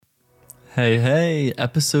Hey,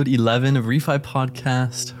 episode 11 of ReFi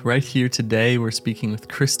podcast. Right here today, we're speaking with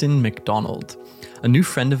Kristin McDonald, a new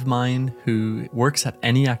friend of mine who works at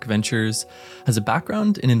ENIAC Ventures, has a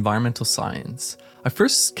background in environmental science. I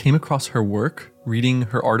first came across her work reading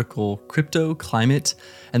her article, Crypto, Climate,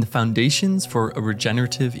 and the Foundations for a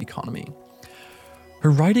Regenerative Economy. Her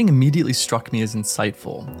writing immediately struck me as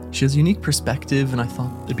insightful. She has a unique perspective, and I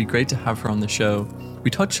thought it'd be great to have her on the show. We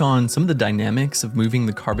touch on some of the dynamics of moving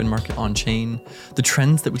the carbon market on-chain, the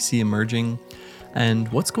trends that we see emerging,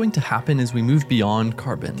 and what's going to happen as we move beyond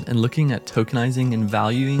carbon and looking at tokenizing and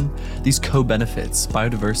valuing these co-benefits,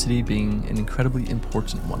 biodiversity being an incredibly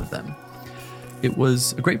important one of them. It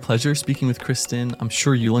was a great pleasure speaking with Kristin. I'm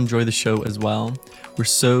sure you'll enjoy the show as well. We're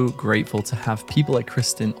so grateful to have people like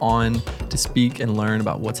Kristin on to speak and learn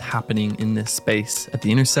about what's happening in this space at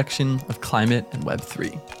the intersection of climate and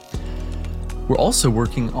Web3. We're also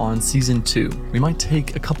working on season 2. We might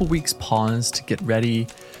take a couple weeks pause to get ready,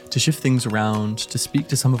 to shift things around, to speak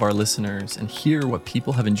to some of our listeners and hear what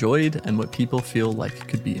people have enjoyed and what people feel like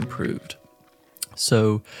could be improved.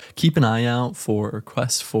 So keep an eye out for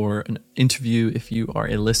requests for an interview. If you are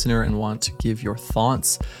a listener and want to give your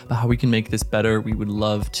thoughts about how we can make this better, we would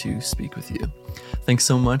love to speak with you. Thanks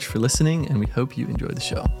so much for listening, and we hope you enjoy the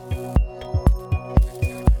show.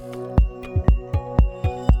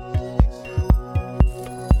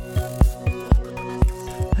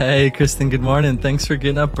 Hey, Kristin, good morning. Thanks for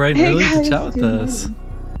getting up bright and early to chat with us.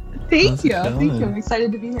 Thank you. I'm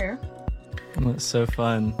excited to be here. That's so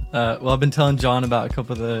fun. Well, I've been telling John about a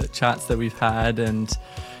couple of the chats that we've had, and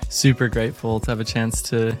super grateful to have a chance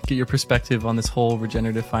to get your perspective on this whole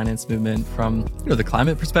regenerative finance movement from the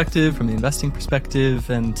climate perspective, from the investing perspective.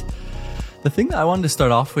 And the thing that I wanted to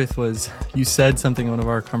start off with was you said something in one of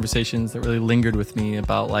our conversations that really lingered with me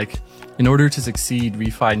about, like, in order to succeed,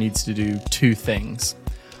 ReFi needs to do two things.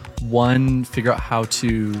 One, figure out how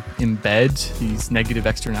to embed these negative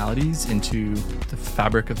externalities into the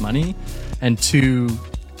fabric of money, and two,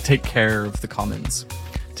 take care of the commons.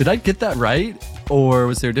 Did I get that right? Or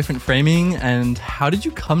was there a different framing? And how did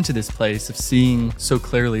you come to this place of seeing so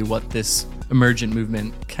clearly what this emergent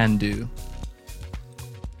movement can do?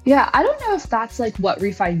 Yeah, I don't know if that's like what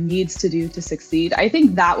ReFi needs to do to succeed. I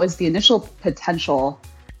think that was the initial potential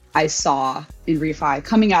I saw in ReFi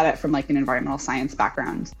coming at it from like an environmental science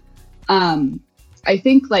background. I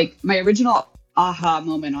think like my original aha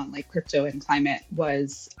moment on like crypto and climate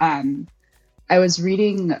was I was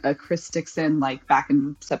reading a Chris Dixon like back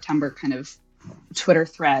in September kind of Twitter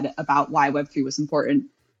thread about why Web3 was important.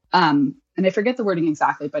 And I forget the wording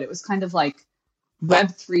exactly, but it was kind of like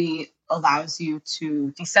Web3 allows you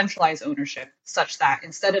to decentralize ownership such that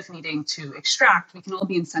instead of needing to extract, we can all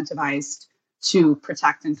be incentivized to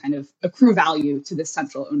protect and kind of accrue value to this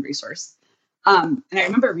central owned resource. And I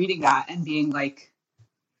remember reading that and being like,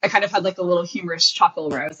 I kind of had like a little humorous chuckle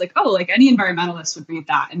where I was like, oh, like any environmentalist would read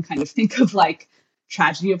that and kind of think of like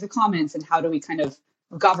tragedy of the commons and how do we kind of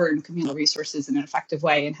govern communal resources in an effective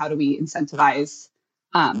way and how do we incentivize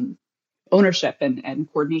ownership and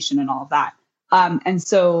coordination and all of that. And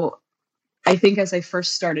so I think as I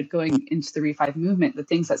first started going into the ReFi movement, the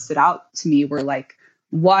things that stood out to me were like,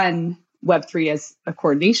 one, Web3 as a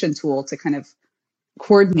coordination tool to kind of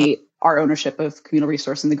coordinate our ownership of communal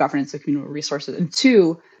resource and the governance of communal resources. And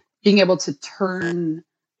two, being able to turn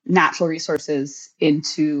natural resources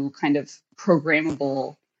into kind of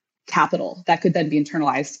programmable capital that could then be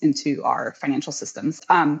internalized into our financial systems,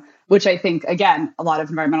 which I think, again, a lot of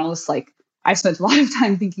environmentalists, like I spent a lot of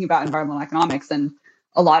time thinking about environmental economics, and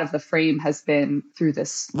a lot of the frame has been through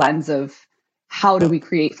this lens of how do we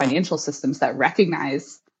create financial systems that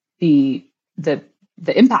recognize the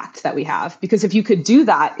impact that we have. Because if you could do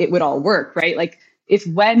that, it would all work, right? Like if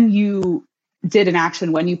when you did an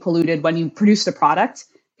action, when you polluted, when you produced a product,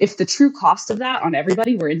 if the true cost of that on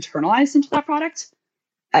everybody were internalized into that product,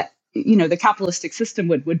 the capitalistic system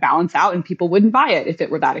would balance out and people wouldn't buy it if it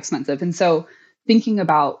were that expensive. And so thinking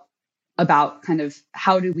about kind of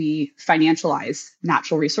how do we financialize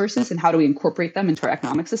natural resources and how do we incorporate them into our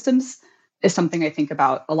economic systems is something I think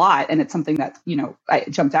about a lot. And it's something that, it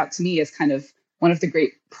jumped out to me as kind of one of the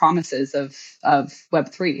great promises of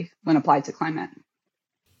Web3 when applied to climate.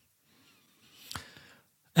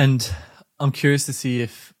 And I'm curious to see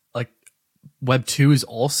if like Web 2 is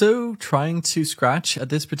also trying to scratch at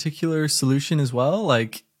this particular solution as well.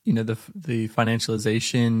 Like, the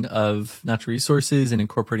financialization of natural resources and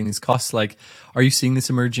incorporating these costs. Like, are you seeing this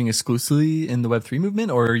emerging exclusively in the Web3 movement,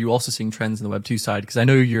 or are you also seeing trends in the Web 2 side? Because I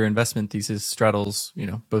know your investment thesis straddles,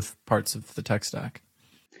 both parts of the tech stack.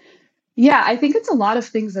 Yeah, I think it's a lot of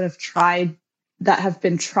things that have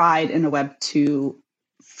been tried in a Web 2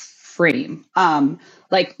 frame.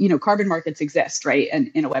 Like, carbon markets exist, right? And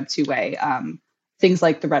in a Web 2 way, things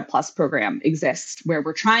like the Red Plus program exist, where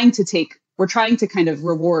we're trying to kind of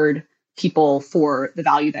reward people for the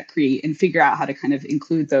value that create and figure out how to kind of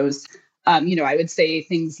include those. I would say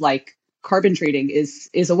things like carbon trading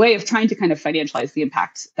is a way of trying to kind of financialize the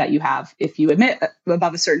impact that you have. If you emit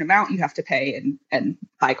above a certain amount, you have to pay and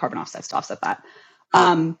buy carbon offsets to offset that.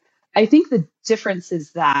 I think the difference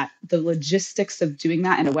is that the logistics of doing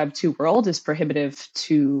that in a Web 2 world is prohibitive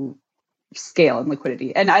to scale and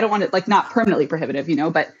liquidity. And I don't want it like not permanently prohibitive,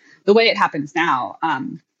 but the way it happens now,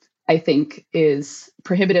 I think is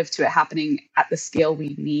prohibitive to it happening at the scale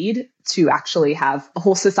we need to actually have a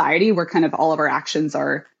whole society where kind of all of our actions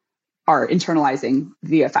are internalizing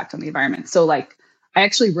the effect on the environment. So like I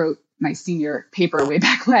actually wrote my senior paper way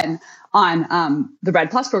back when on the Red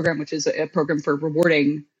Plus program, which is a program for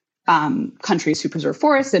rewarding countries who preserve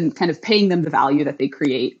forests and kind of paying them the value that they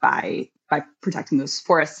create by protecting those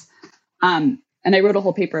forests. And I wrote a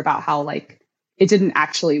whole paper about how like it didn't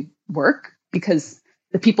actually work because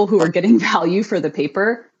the people who were getting value for the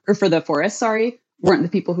paper or for the forest, weren't the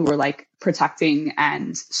people who were like protecting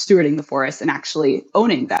and stewarding the forest and actually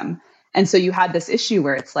owning them. And so you had this issue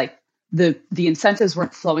where it's like the incentives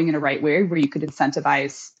weren't flowing in a right way where you could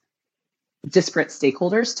incentivize disparate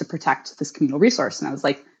stakeholders to protect this communal resource. And I was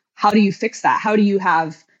like, how do you fix that? How do you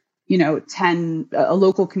have, a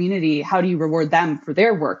local community, how do you reward them for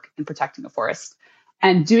their work in protecting the forest?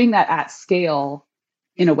 And doing that at scale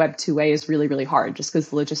in a Web 2 way is really, really hard just because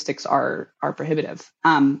the logistics are prohibitive.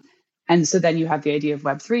 And so then you have the idea of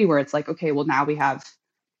Web 3 where it's like, okay, well, now we have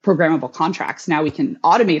programmable contracts. Now we can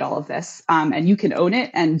automate all of this and you can own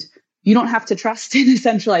it. And you don't have to trust in a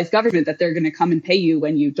centralized government that they're going to come and pay you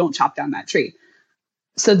when you don't chop down that tree.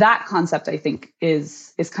 So that concept, I think,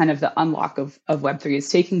 is kind of the unlock of Web 3 is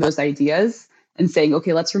taking those ideas and saying,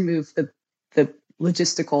 okay, let's remove the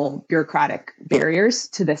logistical bureaucratic barriers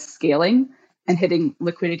to this scaling and hitting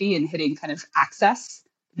liquidity and hitting kind of access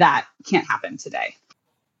that can't happen today.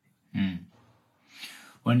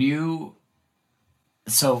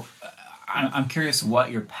 I'm curious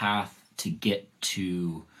what your path to get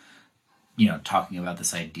to, talking about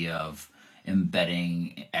this idea of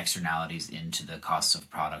embedding externalities into the costs of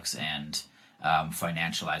products and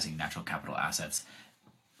financializing natural capital assets.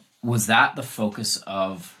 Was that the focus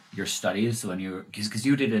of your studies when because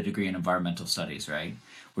you did a degree in environmental studies, right?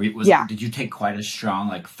 Did you take quite a strong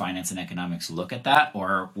like finance and economics look at that,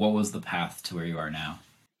 or what was the path to where you are now?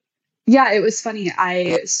 Yeah, it was funny.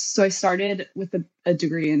 I started with a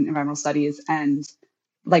degree in environmental studies, and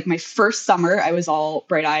like my first summer, I was all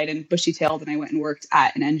bright-eyed and bushy-tailed, and I went and worked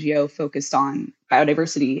at an NGO focused on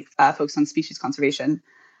biodiversity, focused on species conservation.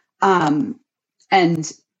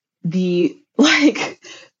 And the like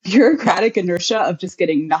bureaucratic inertia of just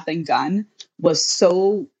getting nothing done was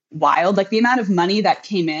so wild. Like the amount of money that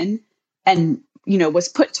came in and was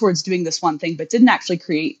put towards doing this one thing, but didn't actually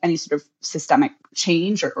create any sort of systemic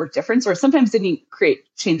change or difference, or sometimes didn't create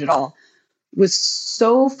change at all, was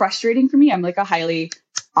so frustrating for me. I'm like a highly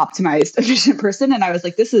optimized, efficient person. And I was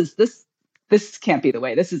like, this can't be the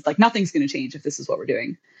way. This is like, nothing's going to change if this is what we're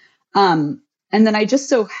doing. And then I just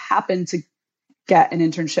so happened to get an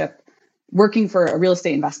internship working for a real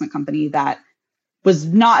estate investment company that was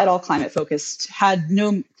not at all climate focused, had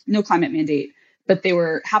no climate mandate, but they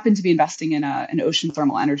happened to be investing in an ocean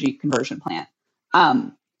thermal energy conversion plant.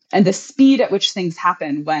 And the speed at which things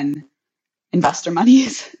happen when investor money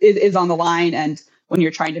is on the line and when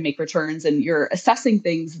you're trying to make returns and you're assessing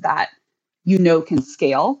things that can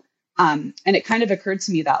scale. And it kind of occurred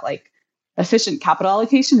to me that like efficient capital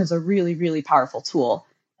allocation is a really, really powerful tool.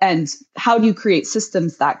 And how do you create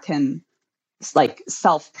systems that can like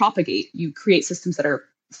self-propagate? You create systems that are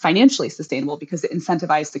financially sustainable because it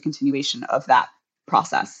incentivizes the continuation of that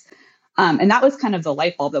process. And that was kind of the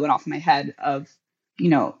light bulb that went off in my head of,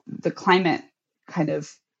 the climate kind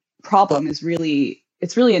of problem it's really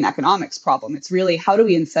an economics problem. It's really, how do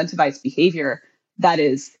we incentivize behavior that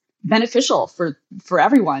is beneficial for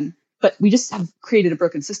everyone, but we just have created a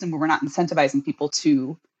broken system where we're not incentivizing people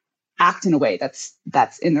to act in a way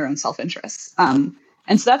that's in their own self-interest. And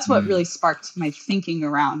so that's what really sparked my thinking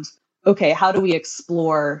around, okay, how do we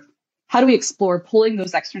explore pulling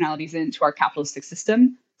those externalities into our capitalistic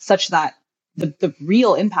system such that the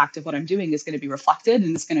real impact of what I'm doing is going to be reflected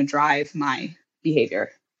and it's going to drive my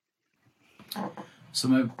behavior. So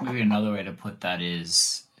maybe another way to put that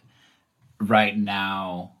is right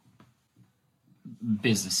now,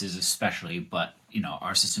 businesses especially, but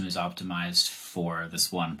our system is optimized for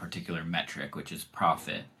this one particular metric, which is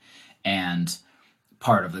profit. And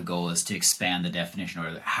part of the goal is to expand the definition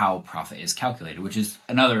or how profit is calculated, which is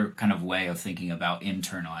another kind of way of thinking about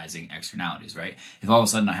internalizing externalities, right? If all of a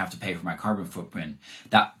sudden I have to pay for my carbon footprint,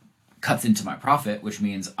 that cuts into my profit, which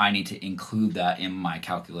means I need to include that in my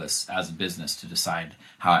calculus as a business to decide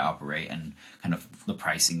how I operate and kind of the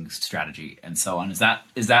pricing strategy and so on. Is that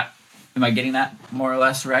am I getting that more or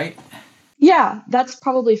less right? Yeah, that's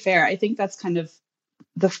probably fair. I think that's kind of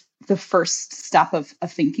the first step of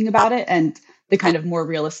thinking about it, and the kind of more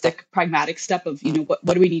realistic, pragmatic step of,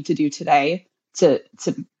 what do we need to do today to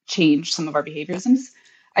change some of our behaviorisms.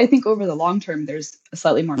 I think over the long term, there's a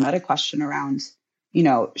slightly more meta question around,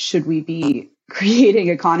 should we be creating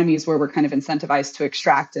economies where we're kind of incentivized to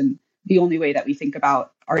extract, and the only way that we think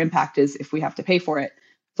about our impact is if we have to pay for it,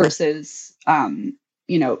 versus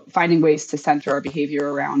finding ways to center our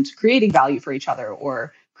behavior around creating value for each other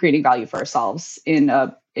or creating value for ourselves in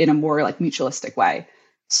a more like mutualistic way.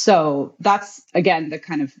 So that's, again, the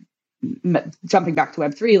kind of jumping back to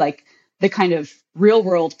Web3, like the kind of real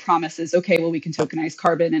world promises, okay, well, we can tokenize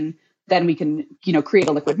carbon, and then we can, create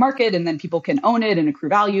a liquid market, and then people can own it and accrue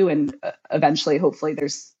value. And eventually, hopefully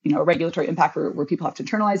there's, a regulatory impact where people have to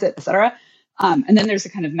internalize it, et cetera. And then there's a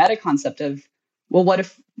kind of meta concept of, well, what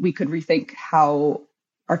if we could rethink how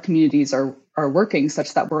our communities are working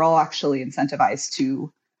such that we're all actually incentivized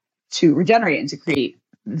to regenerate and to create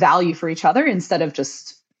value for each other instead of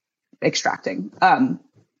just extracting.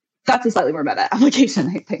 That's a slightly more meta application,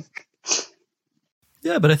 I think.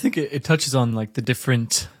 Yeah, but I think it touches on like the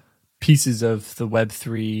different pieces of the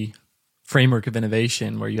Web3 framework of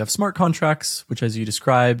innovation, where you have smart contracts, which, as you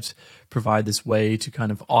described, provide this way to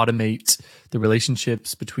kind of automate the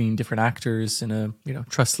relationships between different actors in a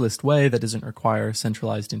trustless way that doesn't require a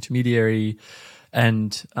centralized intermediary.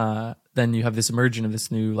 And then you have this emergence of this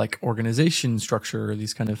new like organization structure,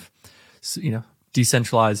 these kind of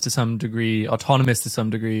decentralized to some degree, autonomous to some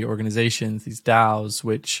degree organizations, these DAOs,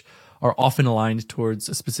 which are often aligned towards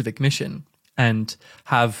a specific mission and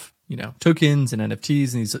have tokens and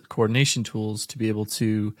NFTs and these coordination tools to be able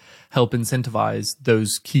to help incentivize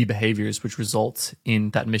those key behaviors which result in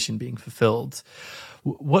that mission being fulfilled.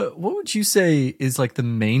 What would you say is like the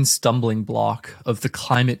main stumbling block of the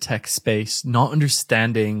climate tech space, not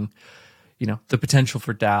understanding, the potential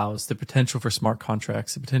for DAOs, the potential for smart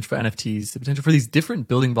contracts, the potential for NFTs, the potential for these different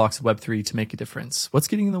building blocks of Web3 to make a difference? What's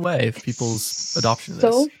getting in the way of people's adoption of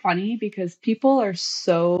this? So funny, because people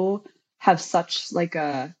have such like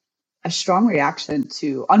a strong reaction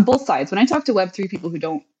to, on both sides. When I talk to Web3 people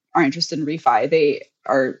who are interested in ReFi, they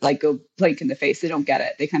are like, go blank in the face. They don't get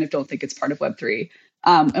it. They kind of don't think it's part of Web3.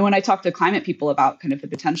 And when I talk to climate people about kind of the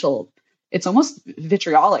potential, it's almost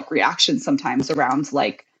vitriolic reaction sometimes around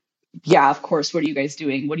like, yeah, of course, what are you guys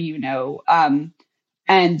doing? What do you know?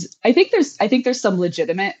 And I think there's some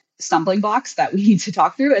legitimate stumbling blocks that we need to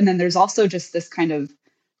talk through. And then there's also just this kind of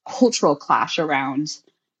cultural clash around,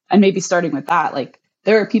 and maybe starting with that, like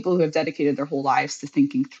there are people who have dedicated their whole lives to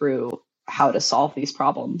thinking through how to solve these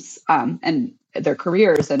problems, and their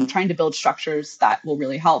careers, and trying to build structures that will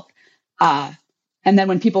really help. And then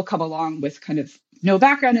when people come along with kind of no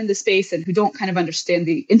background in the space and who don't kind of understand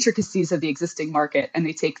the intricacies of the existing market, and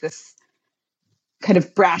they take this kind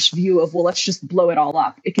of brash view of, well, let's just blow it all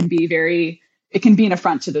up, it can be an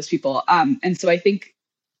affront to those people. And so I think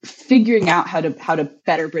figuring out how to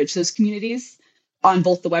better bridge those communities on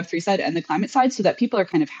both the Web3 side and the climate side, so that people are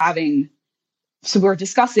kind of so we're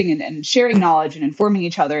discussing and sharing knowledge and informing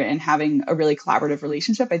each other and having a really collaborative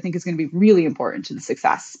relationship, I think is going to be really important to the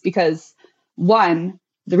success. Because one,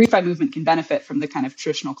 the ReFi movement can benefit from the kind of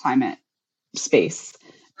traditional climate space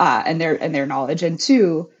and their knowledge. And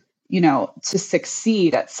two, to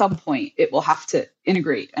succeed at some point, it will have to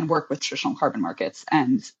integrate and work with traditional carbon markets.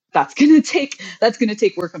 And that's going to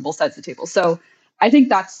take work on both sides of the table. So I think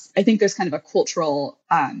there's kind of a cultural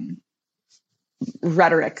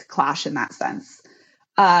rhetoric clash in that sense.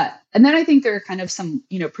 And then I think there are kind of some,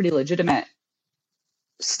 pretty legitimate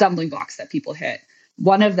stumbling blocks that people hit.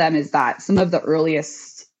 One of them is that some of the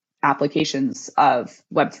earliest applications of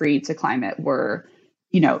Web3 to climate were,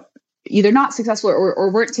 either not successful or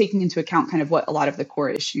weren't taking into account kind of what a lot of the core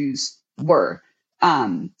issues were.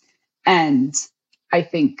 And I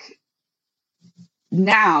think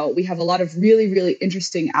now we have a lot of really, really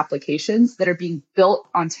interesting applications that are being built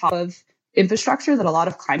on top of infrastructure that a lot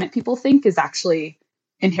of climate people think is actually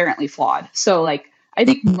inherently flawed. So like, I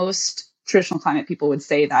think most traditional climate people would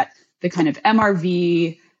say that the kind of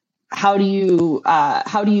MRV, how do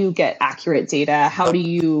you get accurate data? How do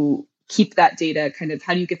you keep that data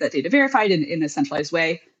how do you get that data verified in a centralized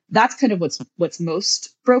way? That's kind of what's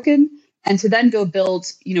most broken. And to then go build,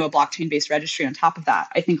 a blockchain-based registry on top of that,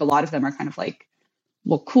 I think a lot of them are kind of like,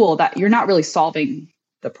 well, cool, that you're not really solving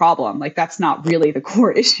the problem. Like that's not really the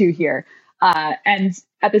core issue here. And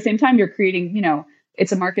at the same time, you're creating,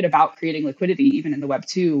 it's a market about creating liquidity, even in the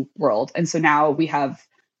Web2 world. And so now we have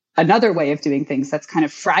another way of doing things that's kind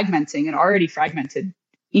of fragmenting an already fragmented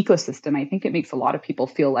ecosystem. I think it makes a lot of people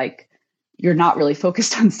feel like you're not really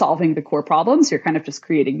focused on solving the core problems. You're kind of just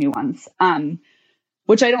creating new ones,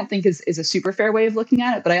 which I don't think is a super fair way of looking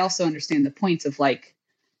at it. But I also understand the point of like,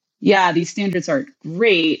 yeah, these standards aren't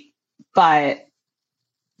great, but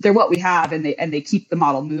they're what we have, and they keep the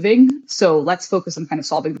model moving. So let's focus on kind of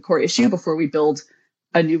solving the core issue before we build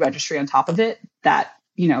a new registry on top of it that,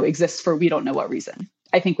 exists for we don't know what reason,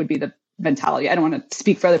 I think would be the mentality. I don't want to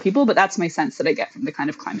speak for other people, but that's my sense that I get from the kind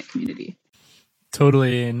of climate community.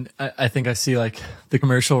 Totally. And I think I see like the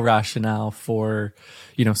commercial rationale for,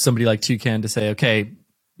 somebody like Toucan to say, okay,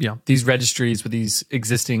 these registries with these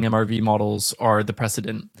existing MRV models are the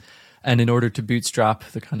precedent. And in order to bootstrap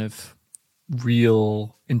the kind of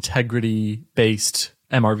real integrity based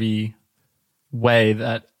MRV way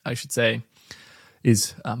that I should say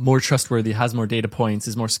is more trustworthy, has more data points,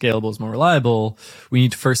 is more scalable, is more reliable, we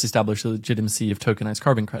need to first establish the legitimacy of tokenized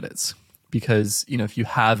carbon credits. Because, if you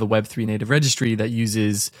have a Web3 native registry that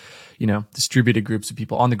uses, distributed groups of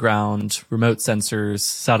people on the ground, remote sensors,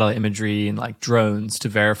 satellite imagery, and like drones to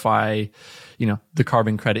verify, the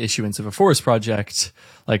carbon credit issuance of a forest project,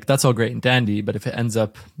 like that's all great and dandy. But if it ends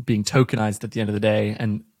up being tokenized at the end of the day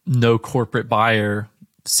and no corporate buyer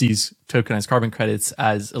sees tokenized carbon credits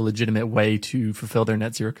as a legitimate way to fulfill their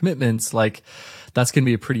net zero commitments, like that's going to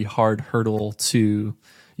be a pretty hard hurdle to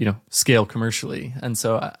scale commercially. And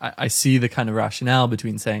so I see the kind of rationale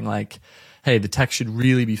between saying like, hey, the tech should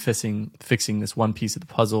really be fixing this one piece of the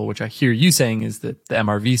puzzle, which I hear you saying is the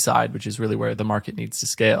MRV side, which is really where the market needs to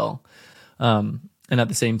scale. And at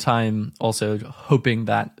the same time, also hoping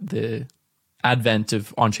that the advent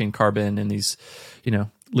of on-chain carbon and these,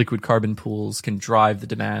 liquid carbon pools can drive the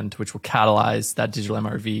demand, which will catalyze that digital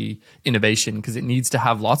MRV innovation, because it needs to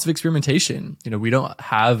have lots of experimentation. We don't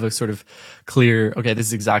have a sort of clear, okay, this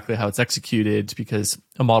is exactly how it's executed, because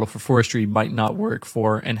a model for forestry might not work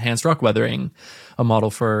for enhanced rock weathering. A model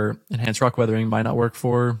for enhanced rock weathering might not work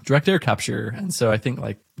for direct air capture. And so I think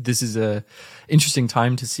like this is a interesting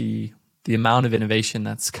time to see the amount of innovation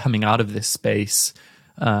that's coming out of this space.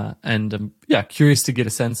 And I'm curious to get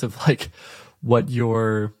a sense of like what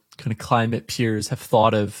your kind of climate peers have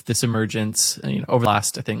thought of this emergence. Over the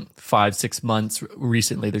last, I think 5-6 months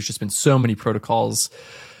recently, there's just been so many protocols,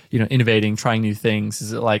 innovating, trying new things.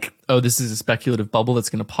 Is it like, oh, this is a speculative bubble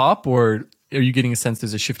that's going to pop, or are you getting a sense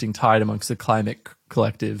there's a shifting tide amongst the climate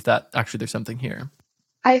collective that actually there's something here?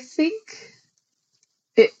 I think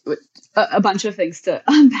a bunch of things to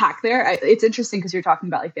unpack there. It's interesting because you're talking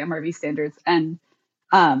about like the MRV standards and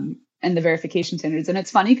the verification standards. And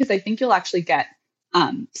it's funny because I think you'll actually get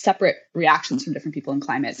separate reactions from different people in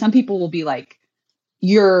climate. Some people will be like,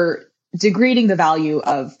 you're degrading the value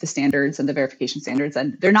of the standards and the verification standards,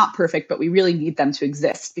 and they're not perfect, but we really need them to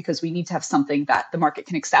exist because we need to have something that the market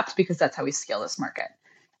can accept, because that's how we scale this market.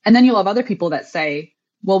 And then you'll have other people that say,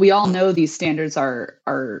 well, we all know these standards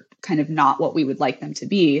are kind of not what we would like them to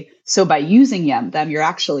be. So by using them, you're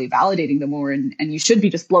actually validating them more, and you should be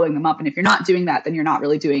just blowing them up. And if you're not doing that, then you're not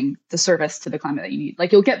really doing the service to the climate that you need.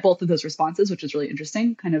 Like you'll get both of those responses, which is really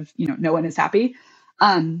interesting. Kind of, no one is happy.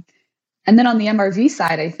 And then on the MRV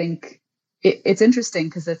side, I think it's interesting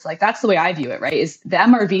because it's like, that's the way I view it, right? Is the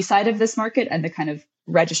MRV side of this market and the kind of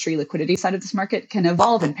registry liquidity side of this market can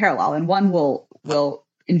evolve in parallel, and one will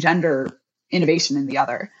engender innovation in the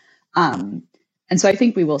other. And so I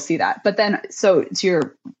think we will see that. But then, so to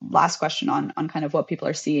your last question on kind of what people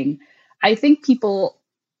are seeing, I think people,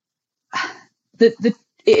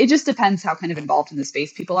 it just depends how kind of involved in the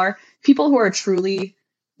space people are. People who are truly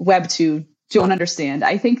Web2 don't understand.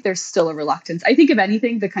 I think there's still a reluctance. I think if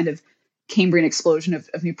anything, the kind of Cambrian explosion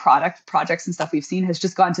of new projects and stuff we've seen has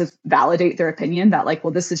just gone to validate their opinion that like,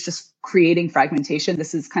 well, this is just creating fragmentation.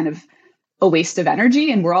 This is kind of a waste of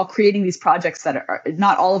energy. And we're all creating these projects that are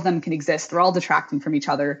not all of them can exist. They're all detracting from each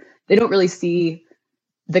other. They don't really see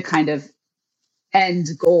the kind of end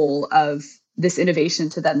goal of this innovation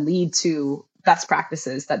to then lead to best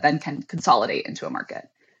practices that then can consolidate into a market.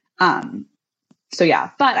 So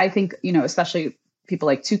yeah, but I think, especially people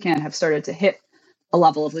like Toucan have started to hit a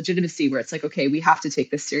level of legitimacy where it's like, okay, we have to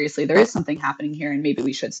take this seriously. There is something happening here, and maybe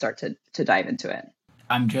we should start to dive into it.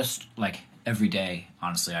 I'm just like, every day,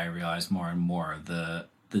 honestly, I realize more and more the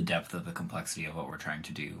depth of the complexity of what we're trying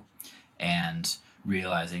to do, and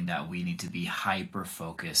realizing that we need to be hyper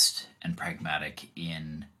focused and pragmatic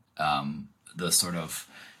in the sort of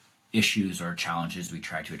issues or challenges we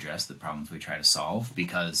try to address, the problems we try to solve,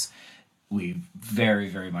 because we very,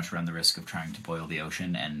 very much run the risk of trying to boil the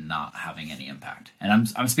ocean and not having any impact. And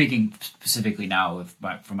I'm speaking specifically now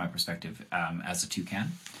from my perspective as a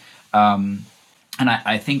toucan. And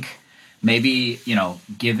I think maybe,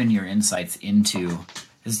 given your insights into,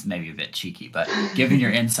 this is maybe a bit cheeky, but given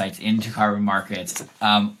your insights into carbon markets,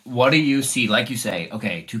 what do you see? Like you say,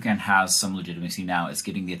 okay, toucan has some legitimacy now. It's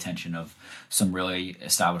getting the attention of some really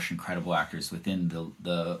established and credible actors within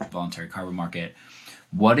the voluntary carbon market.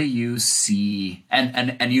 What do you see?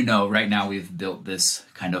 And right now we've built this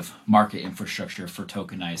kind of market infrastructure for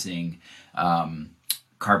tokenizing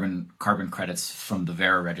carbon credits from the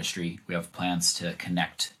Vera registry. We have plans to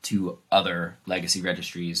connect to other legacy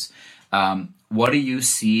registries. What do you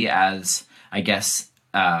see as, I guess,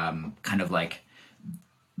 kind of like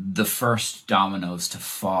the first dominoes to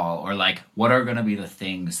fall, or like what are going to be the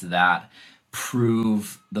things that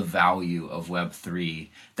prove the value of Web3,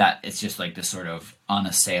 that it's just like this sort of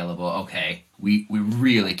unassailable, okay, we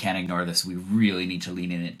really can't ignore this. We really need to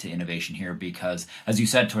lean into innovation here, because as you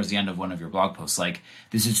said towards the end of one of your blog posts, like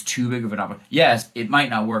this is too big of an opportunity. Yes, it might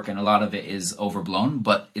not work and a lot of it is overblown,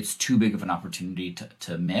 but it's too big of an opportunity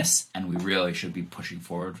to miss, and we really should be pushing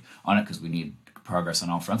forward on it because we need progress on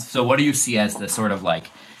all fronts. So what do you see as the sort of like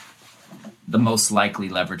the most likely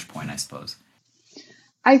leverage point, I suppose?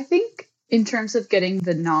 I think in terms of getting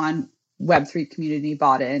the non-Web3 community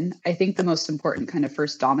bought in, I think the most important kind of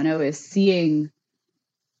first domino is seeing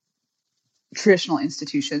traditional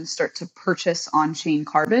institutions start to purchase on-chain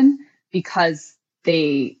carbon because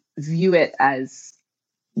they view it as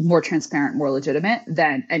more transparent, more legitimate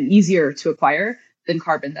and easier to acquire than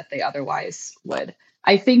carbon that they otherwise would.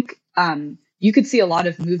 I think you could see a lot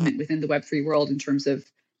of movement within the Web3 world in terms of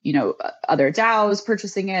other DAOs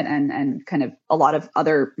purchasing it and kind of a lot of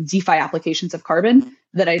other DeFi applications of carbon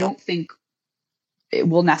that I don't think it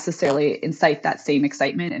will necessarily incite that same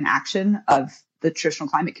excitement and action of the traditional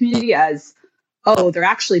climate community as, oh, they're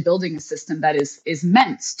actually building a system that is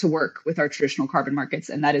meant to work with our traditional carbon markets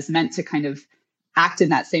and that is meant to kind of act in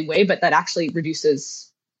that same way, but that actually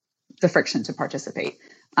reduces the friction to participate.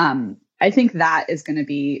 I think that is going to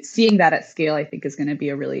be, seeing that at scale, I think is going to be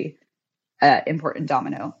a really important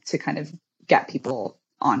domino to kind of get people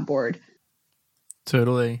on board.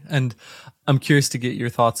 Totally. And I'm curious to get your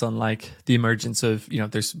thoughts on like the emergence of,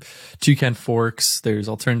 there's toucan forks, there's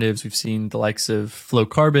alternatives. We've seen the likes of Flow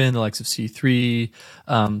Carbon, the likes of C3.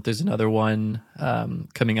 There's another one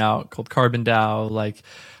coming out called Carbon DAO. Like,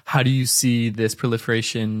 how do you see this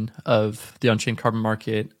proliferation of the on-chain carbon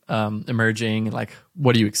market emerging? And like,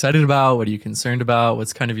 what are you excited about? What are you concerned about?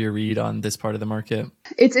 What's kind of your read on this part of the market?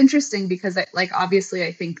 It's interesting because obviously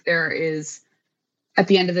I think there is, at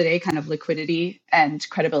the end of the day, kind of liquidity and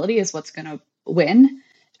credibility is what's going to win.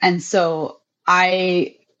 And so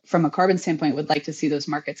I, from a carbon standpoint, would like to see those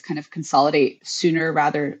markets kind of consolidate sooner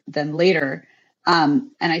rather than later. And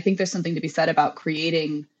I think there's something to be said about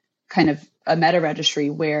creating kind of a meta registry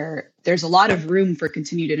where there's a lot of room for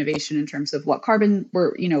continued innovation in terms of what carbon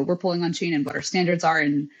we're pulling on chain and what our standards are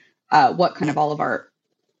and what kind of all of our,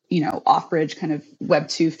 off-bridge kind of Web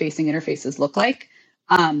 2 facing interfaces look like.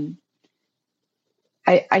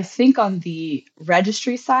 I think on the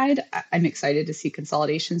registry side, I'm excited to see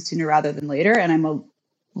consolidation sooner rather than later. And I'm a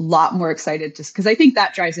lot more excited just because I think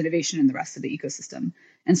that drives innovation in the rest of the ecosystem.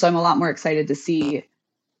 And so I'm a lot more excited to see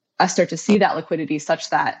us start to see that liquidity such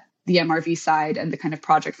that the MRV side and the kind of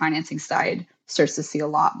project financing side starts to see a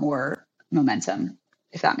lot more momentum,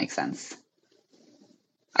 if that makes sense.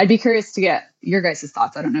 I'd be curious to get your guys'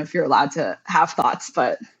 thoughts. I don't know if you're allowed to have thoughts,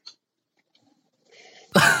 but...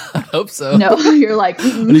 I hope so. No, you're like,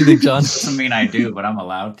 What do you think, John? Doesn't mean I do, but I'm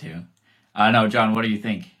allowed to. No, John, what do you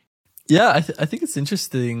think? Yeah, I think it's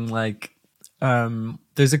interesting. Like,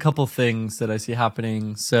 there's a couple things that I see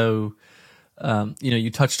happening. So,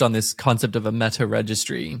 you touched on this concept of a meta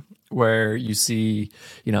registry where you see,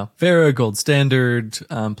 Vera, Gold Standard,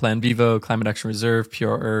 Plan Vivo, Climate Action Reserve,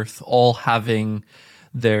 Pure Earth, all having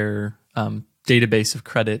their database of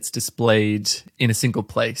credits displayed in a single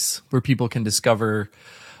place where people can discover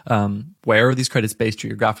where are these credits based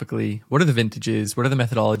geographically, what are the vintages, what are the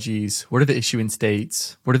methodologies, what are the issuance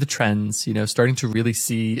dates, what are the trends, starting to really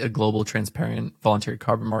see a global, transparent, voluntary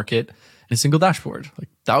carbon market in a single dashboard. Like,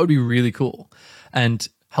 that would be really cool and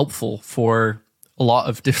helpful for a lot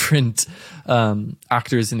of different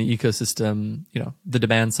actors in the ecosystem, the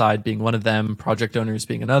demand side being one of them, project owners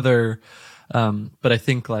being another. But I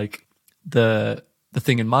think like the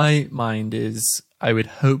thing in my mind is I would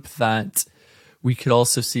hope that we could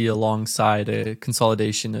also see alongside a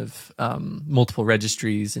consolidation of multiple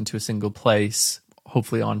registries into a single place,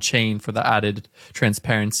 hopefully on chain for the added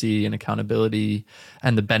transparency and accountability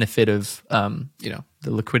and the benefit of the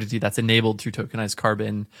liquidity that's enabled through tokenized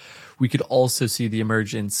carbon, we could also see the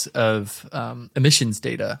emergence of emissions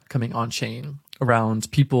data coming on chain around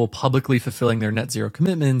people publicly fulfilling their net zero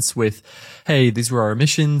commitments with, hey, these were our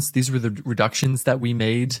emissions, these were the reductions that we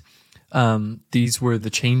made. These were the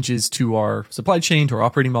changes to our supply chain, to our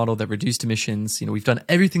operating model that reduced emissions. We've done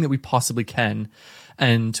everything that we possibly can,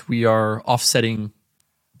 and we are offsetting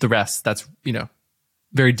the rest. That's,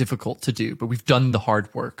 very difficult to do, but we've done the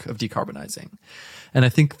hard work of decarbonizing. And I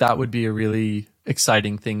think that would be a really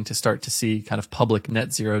exciting thing to start to see, kind of public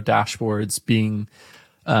net zero dashboards being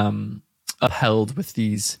upheld with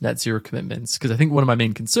these net zero commitments. Because I think one of my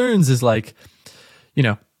main concerns is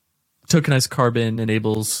tokenized carbon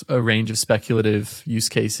enables a range of speculative use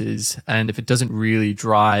cases. And if it doesn't really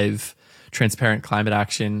drive transparent climate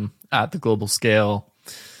action at the global scale,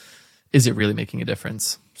 is it really making a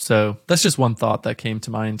difference? So that's just one thought that came to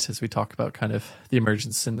mind as we talk about kind of the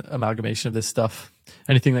emergence and amalgamation of this stuff.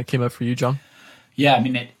 Anything that came up for you, John? Yeah, I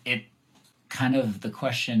mean, it kind of, the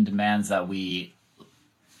question demands that we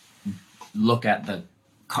look at the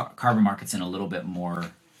carbon markets in a little bit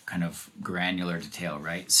more kind of granular detail,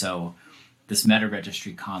 right? So this meta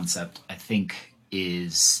registry concept, I think,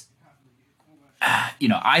 is,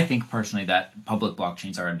 I think personally that public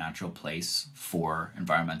blockchains are a natural place for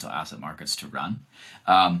environmental asset markets to run.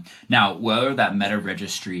 Now, whether that meta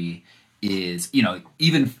registry is,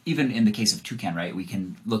 even in the case of Toucan, right? We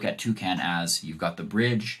can look at Toucan as you've got the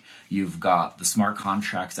bridge, you've got the smart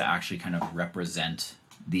contracts that actually kind of represent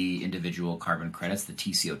the individual carbon credits, the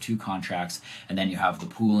TCO2 contracts, and then you have the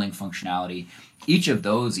pooling functionality. Each of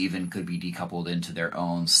those even could be decoupled into their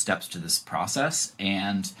own steps to this process.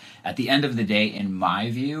 And at the end of the day, in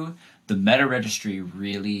my view, the meta registry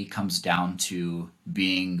really comes down to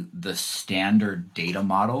being the standard data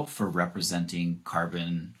model for representing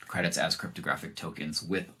carbon credits as cryptographic tokens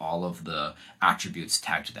with all of the attributes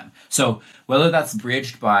tagged to them. So whether that's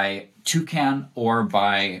bridged by Toucan or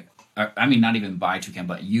by not even by Toucan,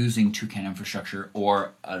 but using Toucan infrastructure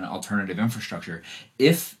or an alternative infrastructure,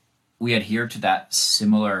 if we adhere to that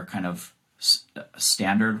similar kind of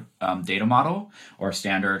standard data model or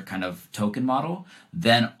standard kind of token model,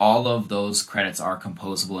 then all of those credits are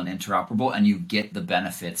composable and interoperable, and you get the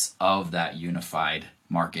benefits of that unified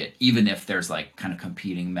market, even if there's like kind of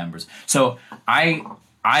competing members. So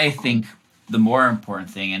I think the more important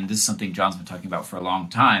thing, and this is something John's been talking about for a long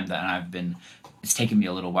time, it's taken me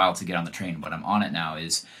a little while to get on the train, but I'm on it now,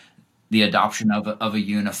 is the adoption of a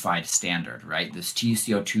unified standard, right? This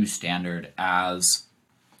TCO2 standard as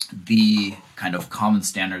the kind of common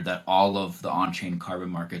standard that all of the on-chain carbon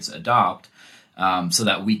markets adopt, so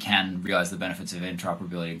that we can realize the benefits of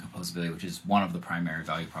interoperability and composability, which is one of the primary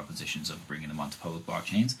value propositions of bringing them onto public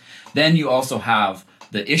blockchains. Then you also have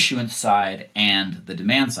the issuance side and the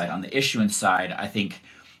demand side. On the issuance side, I think,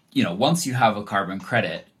 once you have a carbon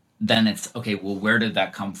credit, then it's, okay, well, where did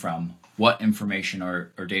that come from? What information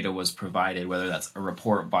or data was provided, whether that's a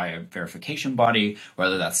report by a verification body,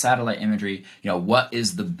 whether that's satellite imagery, what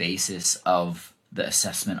is the basis of the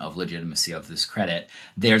assessment of legitimacy of this credit?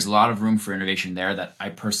 There's a lot of room for innovation there that I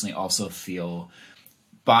personally also feel,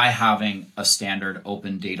 by having a standard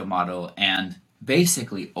open data model and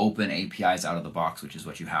basically open APIs out of the box, which is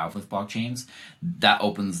what you have with blockchains, that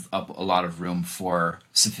opens up a lot of room for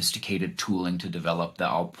sophisticated tooling to develop that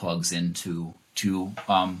all plugs into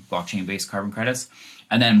blockchain-based carbon credits.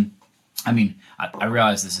 And then, I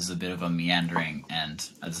realize this is a bit of a meandering, and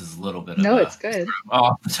this is a little bit it's good.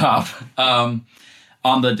 Off the top.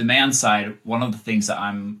 On the demand side, one of the things that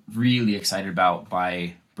I'm really excited about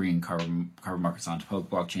by bringing carbon markets onto public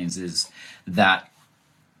blockchains is that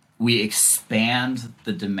we expand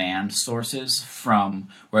the demand sources from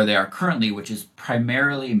where they are currently, which is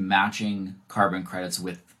primarily matching carbon credits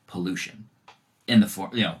with pollution in the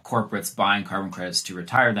form, corporates buying carbon credits to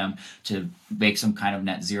retire them, to make some kind of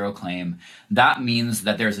net zero claim. That means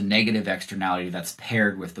that there's a negative externality that's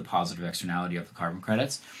paired with the positive externality of the carbon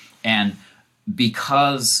credits. And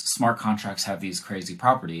because smart contracts have these crazy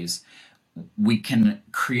properties, we can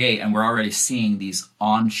create, and we're already seeing these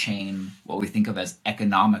on-chain, what we think of as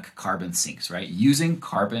economic carbon sinks, right? Using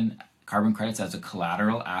carbon credits as a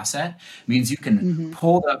collateral asset means you can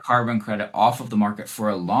pull that carbon credit off of the market for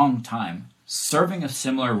a long time, serving a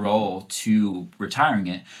similar role to retiring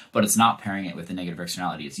it, but it's not pairing it with a negative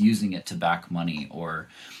externality. It's using it to back money or,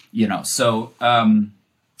 so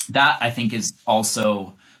that I think is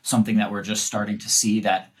also something that we're just starting to see.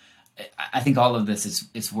 That I think all of this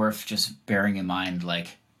it's worth just bearing in mind,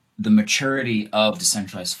 like the maturity of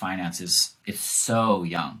decentralized finance it's so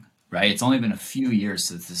young. right? It's only been a few years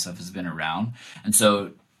since this stuff has been around. And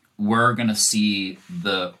so we're going to see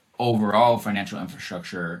the overall financial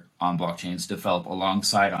infrastructure on blockchains develop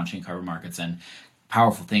alongside on-chain carbon markets. And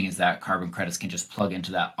powerful thing is that carbon credits can just plug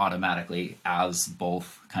into that automatically as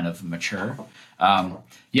both kind of mature.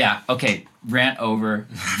 Okay, rant over.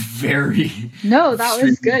 Very. No, that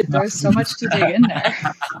was good. There's so much to dig in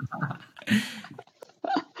there.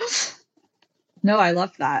 No, I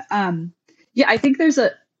love that. I think there's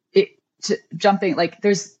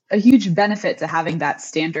there's a huge benefit to having that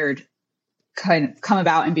standard kind of come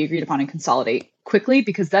about and be agreed upon and consolidate quickly,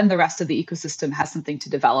 because then the rest of the ecosystem has something to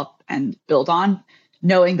develop and build on,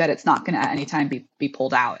 knowing that it's not going to at any time be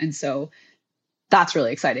pulled out. And so that's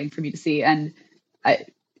really exciting for me to see. And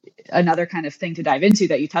another kind of thing to dive into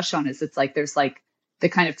that you touched on is it's like there's like the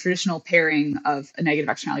kind of traditional pairing of a negative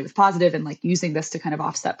externality with positive and like using this to kind of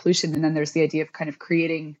offset pollution. And then there's the idea of kind of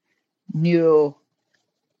creating new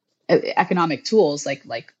economic tools like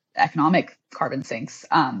economic carbon sinks.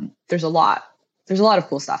 There's a lot of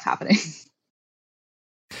cool stuff happening.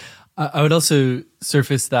 I would also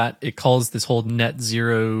surface that it calls this whole net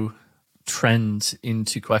zero trend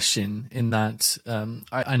into question, in that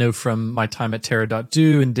I know from my time at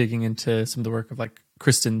Terra.do and digging into some of the work of like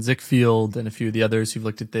Kristin Zickfield and a few of the others who've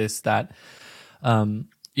looked at this, that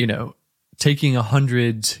taking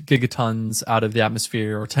 100 gigatons out of the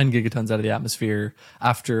atmosphere or 10 gigatons out of the atmosphere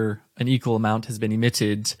after an equal amount has been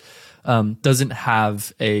emitted doesn't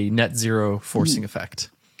have a net zero forcing effect.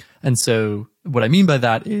 And so what I mean by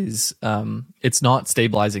that is it's not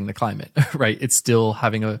stabilizing the climate, right? It's still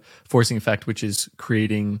having a forcing effect, which is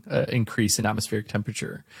creating an increase in atmospheric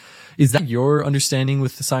temperature. Is that your understanding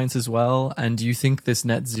with the science as well? And do you think this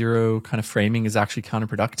net zero kind of framing is actually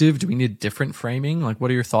counterproductive? Do we need different framing? Like, what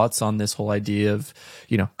are your thoughts on this whole idea of,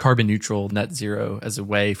 carbon neutral net zero as a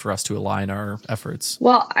way for us to align our efforts?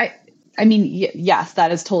 Well, I mean, yes,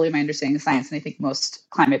 that is totally my understanding of science. And I think most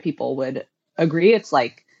climate people would agree. It's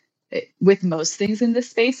like, with most things in this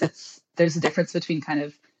space, there's a difference between kind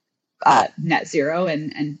of net zero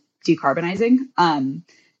and decarbonizing.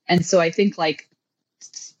 And so I think like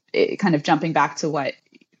kind of jumping back to what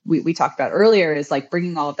we talked about earlier is like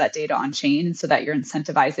bringing all of that data on chain, and so that you're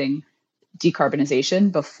incentivizing decarbonization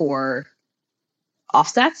before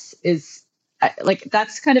offsets is like,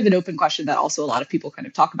 that's kind of an open question that also a lot of people kind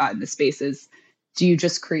of talk about in this space is, do you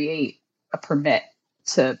just create a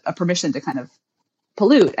permission to kind of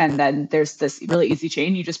pollute, and then there's this really easy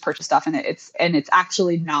chain, you just purchase stuff and it's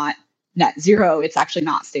actually not net zero, it's actually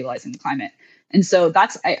not stabilizing the climate. And so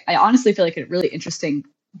that's I honestly feel like a really interesting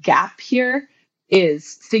gap here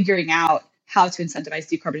is figuring out how to incentivize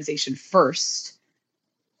decarbonization first,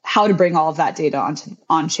 how to bring all of that data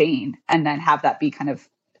on chain, and then have that be kind of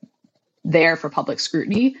there for public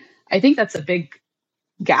scrutiny. I think that's a big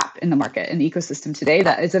gap in the market and the ecosystem today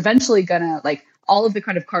that is eventually gonna, like, all of the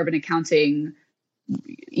kind of carbon accounting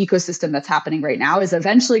ecosystem that's happening right now is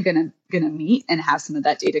eventually gonna meet and have some of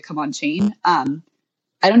that data come on chain.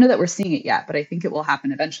 I don't know that we're seeing it yet, but I think it will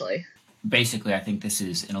happen eventually. Basically, I think this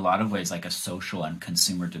is in a lot of ways like a social and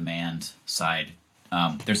consumer demand side.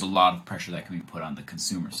 There's a lot of pressure that can be put on the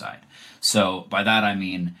consumer side. So by that, I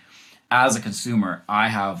mean, as a consumer, I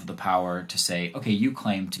have the power to say, okay, you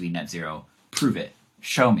claim to be net zero, prove it,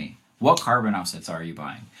 show me. What carbon offsets are you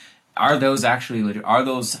buying? Are those actually, are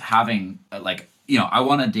those having I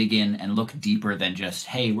want to dig in and look deeper than just,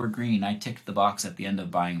 hey, we're green, I ticked the box at the end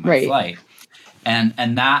of buying my flight.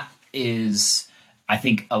 And that is, I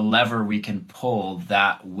think, a lever we can pull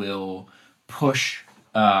that will push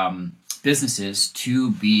businesses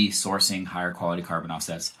to be sourcing higher quality carbon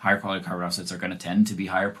offsets. Higher quality carbon offsets are going to tend to be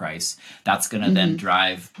higher price. That's going to then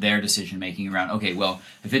drive their decision making around, okay, well,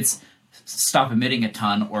 if it's stop emitting a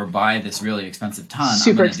ton or buy this really expensive ton,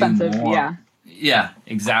 super expensive, yeah. Yeah,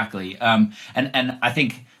 exactly. And I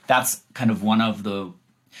think that's kind of one of the,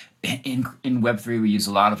 in Web3, we use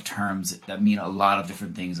a lot of terms that mean a lot of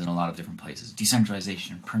different things in a lot of different places.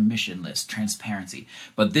 Decentralization, permissionless, transparency.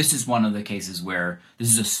 But this is one of the cases where this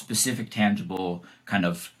is a specific, tangible kind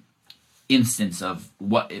of instance of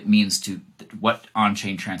what it means to, what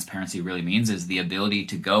on-chain transparency really means is the ability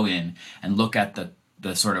to go in and look at the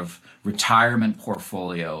sort of retirement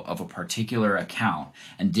portfolio of a particular account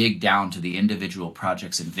and dig down to the individual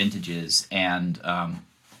projects and vintages. And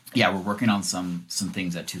we're working on some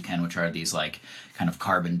things at Toucan, which are these like kind of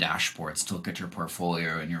carbon dashboards to look at your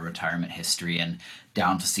portfolio and your retirement history and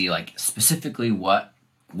down to see like specifically what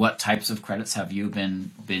types of credits have you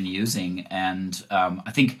been using. And I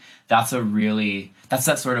think that's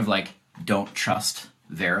that sort of like, don't trust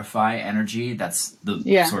verify energy. That's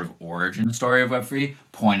the sort of origin story of Web3,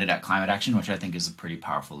 pointed at climate action, which I think is a pretty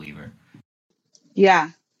powerful lever. Yeah,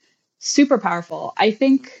 super powerful. I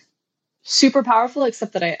think super powerful,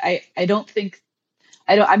 except that I don't think,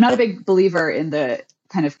 I'm not a big believer in the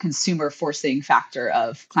kind of consumer forcing factor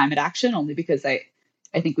of climate action, only because I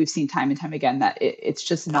think we've seen time and time again that it's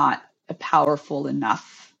just not a powerful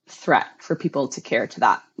enough threat for people to care to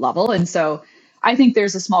that level. And so I think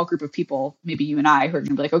there's a small group of people, maybe you and I, who are going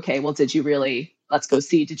to be like, okay, well, did you really, let's go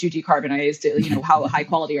see, did you decarbonize? How high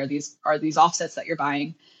quality are these offsets that you're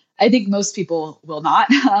buying? I think most people will not.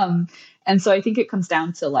 And so I think it comes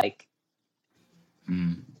down to like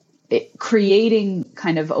creating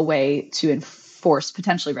kind of a way to enforce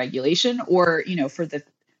potentially regulation, or,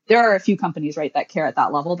 there are a few companies, right, that care at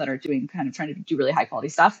that level that are doing kind of trying to do really high quality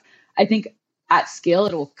stuff. I think at scale,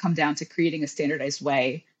 it will come down to creating a standardized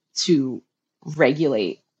way to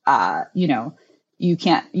regulate. You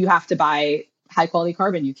have to buy high quality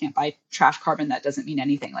carbon. You can't buy trash carbon. That doesn't mean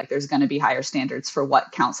anything. Like, there's going to be higher standards for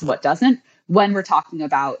what counts and what doesn't when we're talking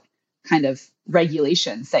about kind of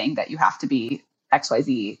regulation saying that you have to be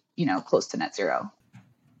XYZ, close to net zero.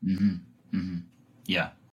 Mm-hmm. Mm-hmm. Yeah.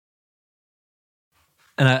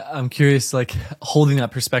 And I'm curious, like, holding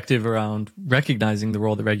that perspective around recognizing the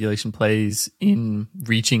role that regulation plays in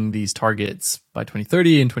reaching these targets by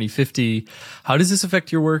 2030 and 2050. How does this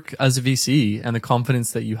affect your work as a VC and the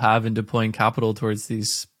confidence that you have in deploying capital towards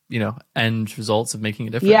these, end results of making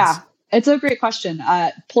a difference? Yeah, it's a great question.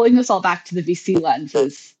 Pulling this all back to the VC lens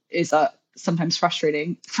is a sometimes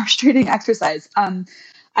frustrating exercise.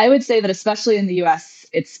 I would say that especially in the US,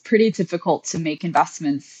 it's pretty difficult to make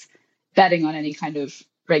investments betting on any kind of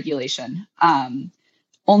regulation,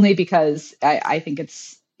 only because I think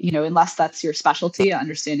it's, unless that's your specialty,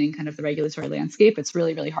 understanding kind of the regulatory landscape, it's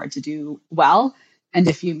really, really hard to do well. And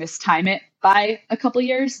if you mistime it by a couple of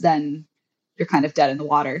years, then you're kind of dead in the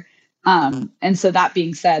water. And so that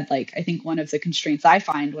being said, like, I think one of the constraints I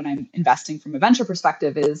find when I'm investing from a venture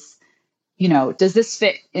perspective is, does this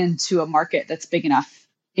fit into a market that's big enough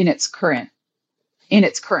in its current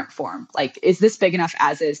form? Like, is this big enough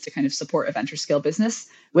as is to kind of support a venture scale business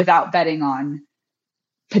without betting on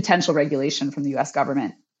potential regulation from the US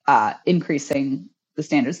government, increasing the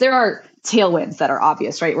standards? There are tailwinds that are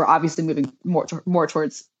obvious, right? We're obviously moving more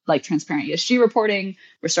towards like transparent ESG reporting.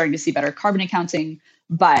 We're starting to see better carbon accounting,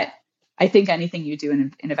 but I think anything you do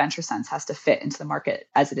in a venture sense has to fit into the market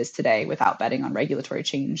as it is today without betting on regulatory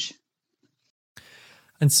change.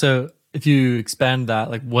 And so if you expand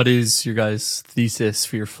that, like, what is your guys' thesis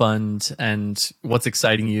for your fund, and what's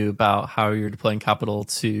exciting you about how you're deploying capital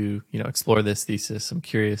to, explore this thesis? I'm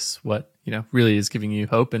curious what, really is giving you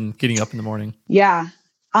hope and getting up in the morning. Yeah.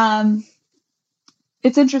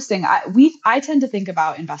 It's interesting. I tend to think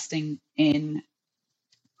about investing in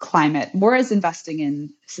climate more as investing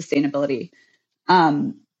in sustainability.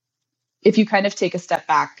 If you kind of take a step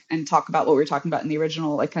back and talk about what we were talking about in the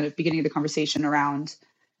original, like, kind of beginning of the conversation around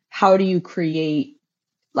how do you create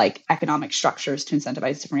like economic structures to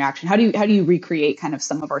incentivize different action? How do you recreate kind of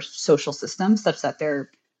some of our social systems such that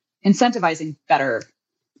they're incentivizing better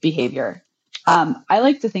behavior? I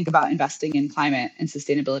like to think about investing in climate and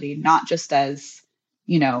sustainability, not just as,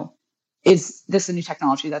 is this a new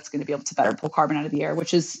technology that's going to be able to better pull carbon out of the air,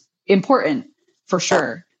 which is important for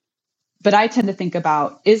sure. But I tend to think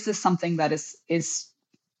about, is this something that is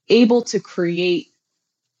able to create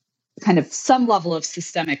kind of some level of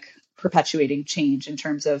systemic perpetuating change in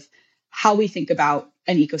terms of how we think about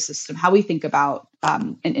an ecosystem, how we think about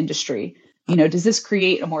an industry? Does this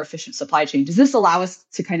create a more efficient supply chain? Does this allow us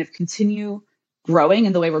to kind of continue growing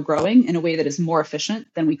in the way we're growing in a way that is more efficient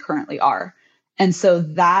than we currently are? And so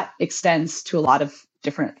that extends to a lot of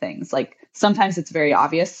different things. Like, sometimes it's very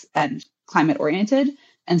obvious and climate oriented,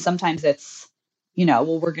 and sometimes it's,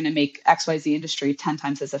 well, we're going to make XYZ industry 10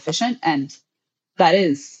 times as efficient, and that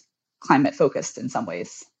is climate focused in some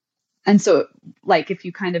ways. And so, like, if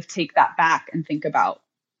you kind of take that back and think about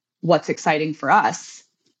what's exciting for us,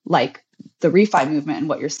 like the ReFi movement and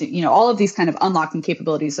what you're seeing, all of these kind of unlocking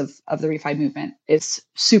capabilities of the ReFi movement is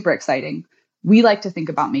super exciting. We like to think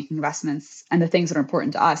about making investments, and the things that are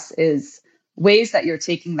important to us is ways that you're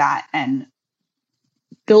taking that and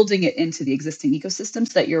building it into the existing ecosystem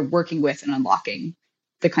so that you're working with and unlocking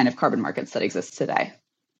the kind of carbon markets that exist today.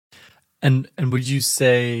 And would you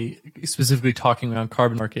say, specifically talking around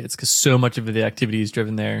carbon markets, because so much of the activity is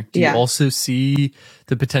driven there, do you also see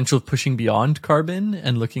the potential of pushing beyond carbon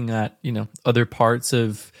and looking at, other parts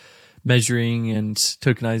of measuring and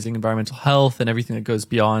tokenizing environmental health and everything that goes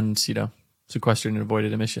beyond, sequestered and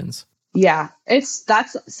avoided emissions? Yeah,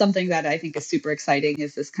 that's something that I think is super exciting,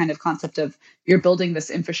 is this kind of concept of you're building this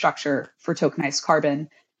infrastructure for tokenized carbon.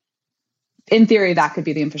 In theory, that could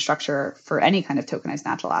be the infrastructure for any kind of tokenized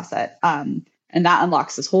natural asset. And that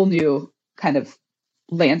unlocks this whole new kind of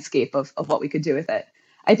landscape of what we could do with it.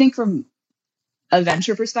 I think from a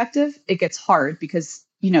venture perspective, it gets hard because,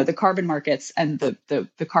 the carbon markets and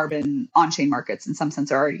the carbon on-chain markets in some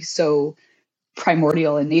sense are already so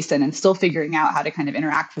primordial and nascent and still figuring out how to kind of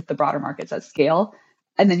interact with the broader markets at scale.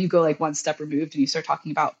 And then you go like one step removed and you start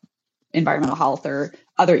talking about environmental health or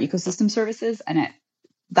other ecosystem services, and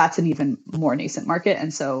that's an even more nascent market.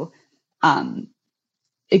 And so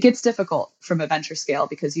it gets difficult from a venture scale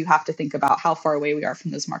because you have to think about how far away we are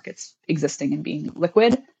from those markets existing and being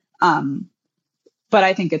liquid. But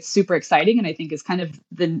I think it's super exciting, and I think is kind of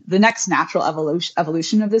the next natural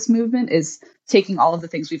evolution of this movement is taking all of the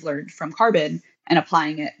things we've learned from carbon and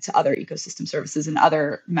applying it to other ecosystem services and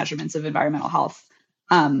other measurements of environmental health.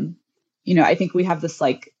 I think we have this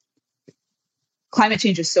like climate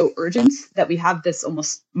change is so urgent that we have this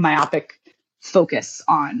almost myopic focus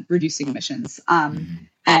on reducing emissions.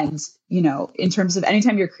 And, in terms of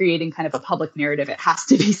anytime you're creating kind of a public narrative, it has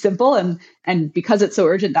to be simple. And because it's so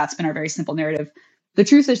urgent, that's been our very simple narrative. The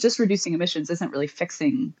truth is just reducing emissions isn't really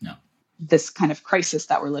fixing this kind of crisis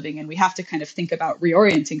that we're living in. We have to kind of think about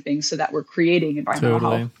reorienting things so that we're creating environmental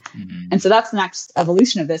health. And so that's the next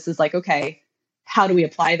evolution of this is like, okay, how do we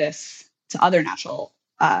apply this to other natural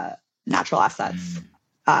assets?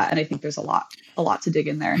 And I think there's a lot to dig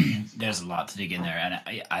in there. There's a lot to dig in there.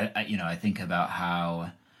 And I think about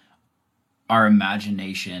how our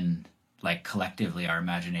imagination, like collectively, our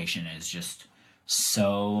imagination is just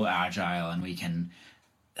so agile, and we can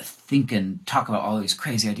think and talk about all these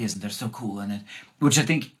crazy ideas, and they're so cool. And which I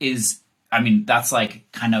think is, that's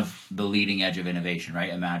like kind of the leading edge of innovation, right?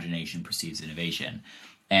 Imagination precedes innovation.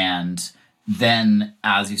 And then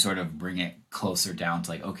as you sort of bring it closer down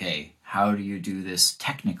to like, okay, how do you do this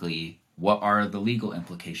technically? What are the legal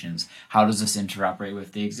implications? How does this interoperate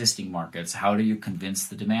with the existing markets? How do you convince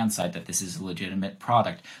the demand side that this is a legitimate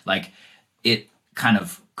product? Like, it kind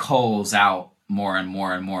of culls out more and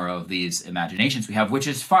more and more of these imaginations we have, which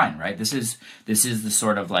is fine, right? This is the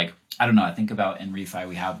sort of like, I don't know, I think about in ReFi,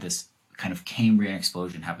 we have this kind of Cambrian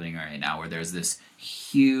explosion happening right now where there's this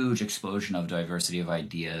huge explosion of diversity of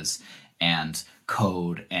ideas and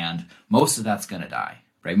code, and most of that's going to die,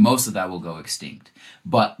 right? Most of that will go extinct.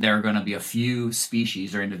 But there are going to be a few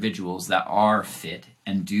species or individuals that are fit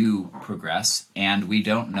and do progress, and we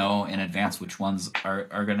don't know in advance which ones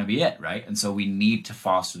are going to be it, right? And so we need to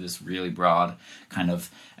foster this really broad kind of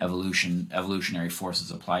evolutionary forces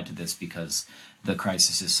applied to this, because the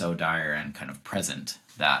crisis is so dire and kind of present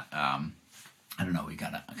that, I don't know, we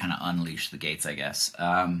got to kind of unleash the gates, I guess.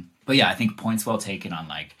 But yeah, I think points well taken on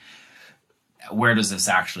like, where does this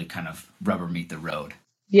actually kind of rubber meet the road?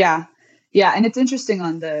 Yeah. And it's interesting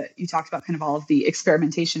you talked about kind of all of the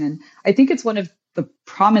experimentation. And I think it's one of the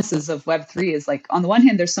promises of Web3 is like, on the one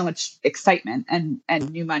hand, there's so much excitement and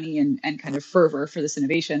new money and kind of fervor for this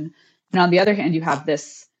innovation. And on the other hand, you have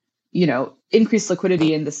this, increased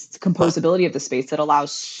liquidity and this composability of the space that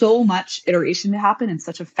allows so much iteration to happen in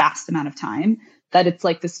such a fast amount of time that it's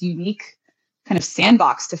like this unique kind of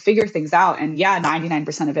sandbox to figure things out. And yeah,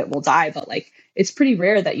 99% of it will die, but like, it's pretty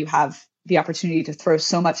rare that you have the opportunity to throw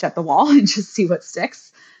so much at the wall and just see what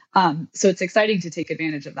sticks. So it's exciting to take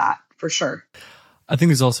advantage of that for sure. I think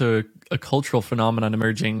there's also a cultural phenomenon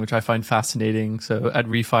emerging, which I find fascinating. So at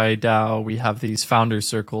ReFi DAO, we have these founders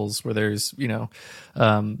circles where there's,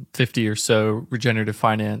 50 or so regenerative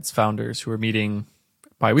finance founders who are meeting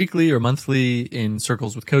bi-weekly or monthly in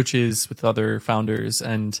circles with coaches, with other founders.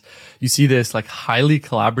 And you see this like highly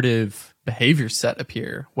collaborative behavior set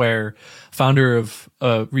appear where founder of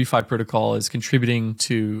a ReFi protocol is contributing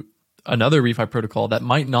to another ReFi protocol that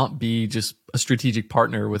might not be just a strategic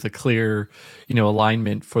partner with a clear,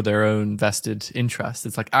 alignment for their own vested interest.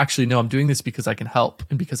 It's like, actually, no, I'm doing this because I can help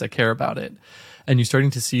and because I care about it. And you're starting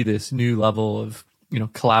to see this new level of,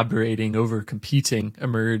 collaborating over competing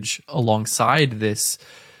emerge alongside this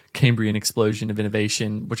Cambrian explosion of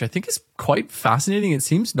innovation, which I think is quite fascinating. It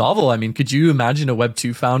seems novel. I mean, could you imagine a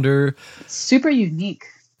Web2 founder? Super unique.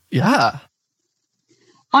 Yeah.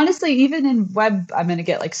 Honestly, even in I'm going to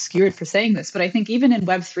get like skewered for saying this, but I think even in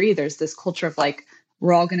Web3, there's this culture of like,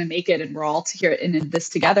 we're all going to make it and we're all here in this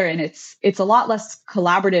together. And it's a lot less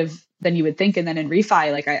collaborative than you would think. And then in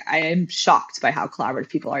ReFi, like I am shocked by how collaborative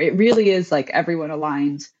people are. It really is like everyone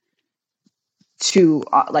aligned to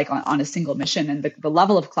like on a single mission. And the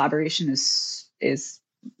level of collaboration is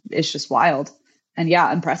just wild. And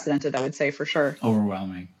yeah, unprecedented, I would say for sure.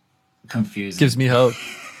 Overwhelming. Confusing. Gives me hope.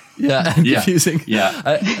 Yeah, and confusing.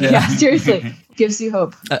 Yeah, seriously, gives you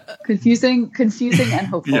hope. Confusing and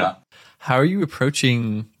hopeful. Yeah. How are you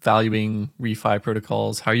approaching valuing ReFi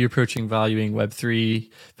protocols? How are you approaching valuing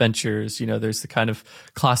Web3 ventures? There's the kind of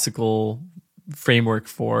classical framework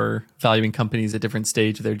for valuing companies at different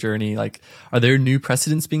stage of their journey. Like, are there new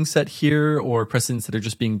precedents being set here, or precedents that are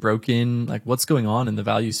just being broken? Like, what's going on in the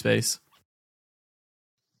value space?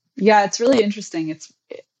 Yeah, it's really interesting.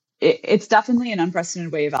 It's definitely an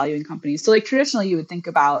unprecedented way of valuing companies. So like traditionally you would think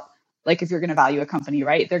about like if you're going to value a company,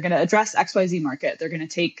 right? They're going to address XYZ market. They're going to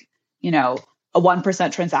take, a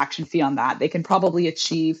 1% transaction fee on that. They can probably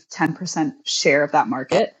achieve 10% share of that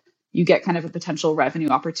market. You get kind of a potential revenue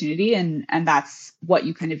opportunity, and that's what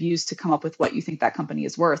you kind of use to come up with what you think that company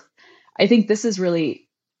is worth. I think this is really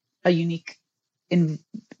a unique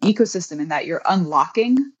ecosystem in that you're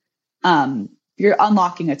unlocking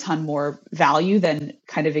a ton more value than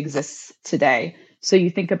kind of exists today. So you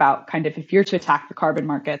think about kind of if you're to attack the carbon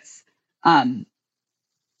markets,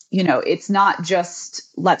 it's not just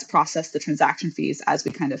let's process the transaction fees as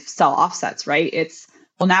we kind of sell offsets, right? It's,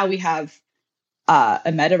 well, now we have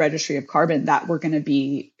a meta registry of carbon that we're going to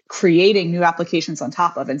be creating new applications on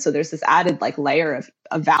top of. And so there's this added like layer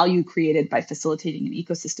of value created by facilitating an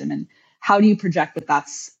ecosystem. And how do you project what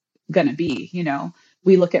that's going to be?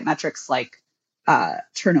 We look at metrics like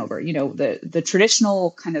turnover, the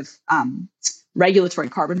traditional kind of regulatory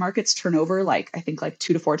carbon markets turnover, I think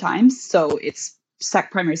 2 to 4 times. So it's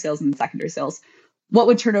primary sales and then secondary sales. What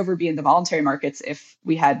would turnover be in the voluntary markets if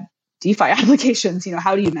we had DeFi applications?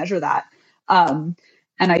 How do you measure that? And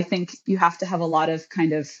I think you have to have a lot of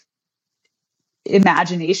kind of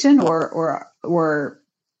imagination or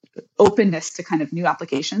openness to kind of new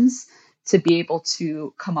applications to be able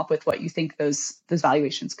to come up with what you think those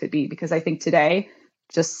valuations could be. Because I think today,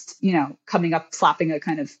 just, coming up, slapping a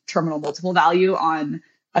kind of terminal multiple value on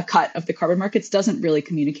a cut of the carbon markets doesn't really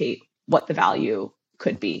communicate what the value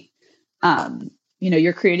could be.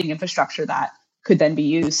 You're creating infrastructure that could then be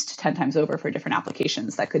used 10 times over for different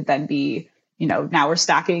applications that could then be, now we're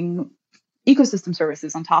stacking ecosystem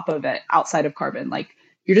services on top of it outside of carbon. Like,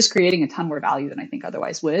 you're just creating a ton more value than I think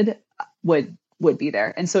otherwise would be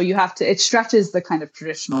there. And so it stretches the kind of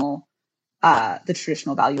traditional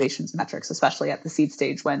valuations metrics, especially at the seed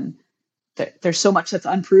stage when there's so much that's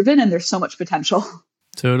unproven and there's so much potential.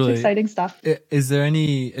 Totally. It's exciting stuff. Is there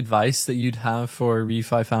any advice that you'd have for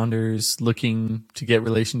ReFi founders looking to get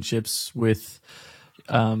relationships with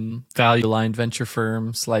value aligned venture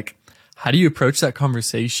firms? Like, how do you approach that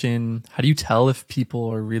conversation? How do you tell if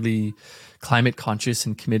people are really climate conscious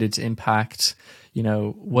and committed to impact?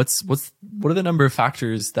 What are the number of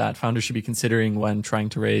factors that founders should be considering when trying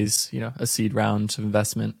to raise, a seed round of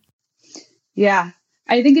investment? Yeah,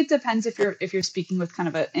 I think it depends if you're speaking with kind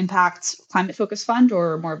of an impact climate focused fund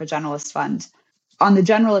or more of a generalist fund. On the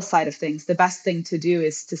generalist side of things, the best thing to do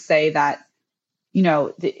is to say that, you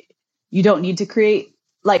don't need to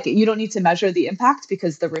you don't need to measure the impact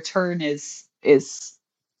because the return is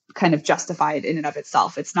kind of justified in and of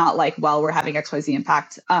itself. It's not like, well, we're having XYZ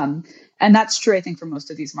impact. And that's true, I think, for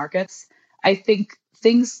most of these markets. I think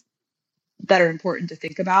things that are important to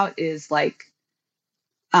think about is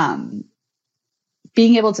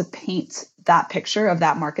being able to paint that picture of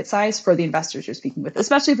that market size for the investors you're speaking with,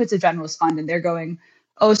 especially if it's a generalist fund and they're going,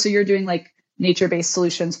 oh, so you're doing nature-based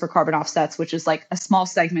solutions for carbon offsets, which is a small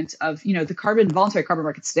segment of, the voluntary carbon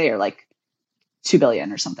markets today are 2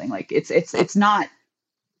 billion or something. It's not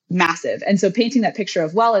massive. And so painting that picture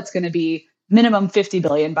of, well, it's going to be minimum 50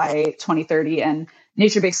 billion by 2030 and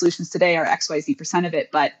nature-based solutions today are XYZ% of it.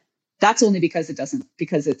 But that's only because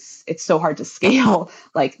it's so hard to scale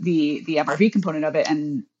the MRV component of it.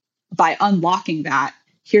 And by unlocking that,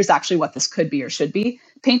 here's actually what this could be or should be.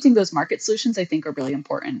 Painting those market solutions, I think, are really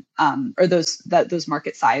important. Or those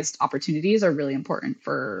market-sized opportunities are really important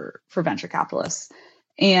for venture capitalists.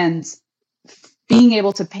 And being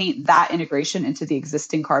able to paint that integration into the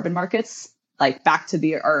existing carbon markets, back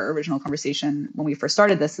to our original conversation when we first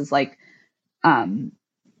started this, is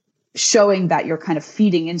showing that you're kind of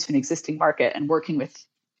feeding into an existing market and working with,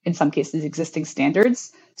 in some cases, existing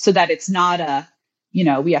standards, so that it's not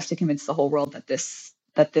we have to convince the whole world that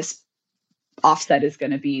this offset is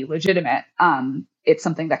going to be legitimate. It's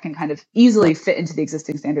something that can kind of easily fit into the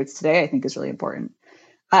existing standards today, I think, is really important.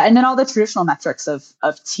 And then all the traditional metrics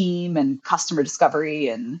of team and customer discovery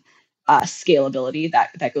and scalability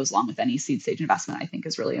that goes along with any seed stage investment, I think,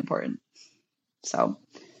 is really important. So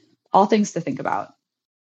all things to think about.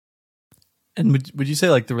 And would you say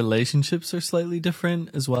the relationships are slightly different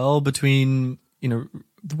as well between,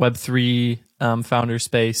 the Web3 founder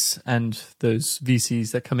space and those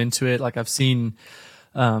VCs that come into it? I've seen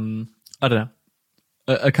I don't know,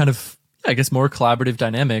 a kind of, I guess, more collaborative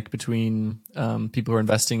dynamic between people who are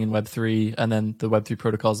investing in Web3 and then the Web3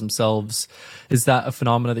 protocols themselves. Is that a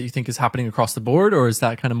phenomena that you think is happening across the board, or is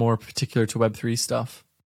that kind of more particular to Web3 stuff?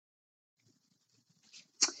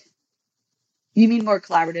 You mean more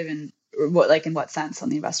collaborative in what, like in what sense on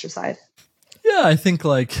the investor side? Yeah, I think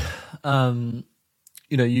like,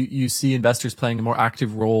 you see investors playing a more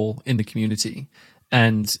active role in the community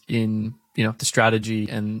and in, the strategy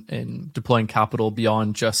and deploying capital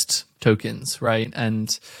beyond just tokens, right?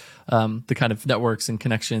 And the kind of networks and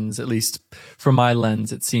connections, at least from my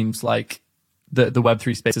lens, it seems like the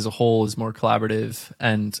Web3 space as a whole is more collaborative.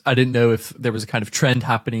 And I didn't know if there was a kind of trend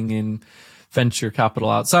happening in venture capital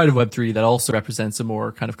outside of Web3 that also represents a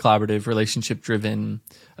more kind of collaborative, relationship-driven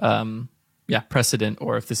precedent,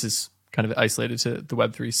 or if this is kind of isolated to the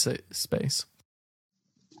Web3 space.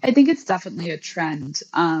 I think it's definitely a trend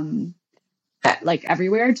that, like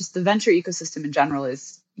everywhere, just the venture ecosystem in general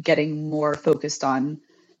is getting more focused on,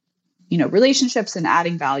 relationships and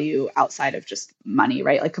adding value outside of just money,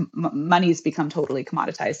 right? Like money has become totally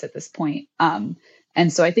commoditized at this point. And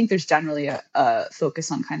so I think there's generally a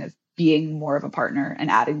focus on kind of being more of a partner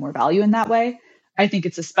and adding more value in that way. I think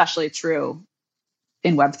it's especially true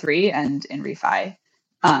in Web3 and in ReFi.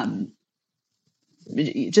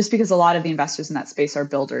 Just because a lot of the investors in that space are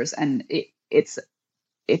builders, and it's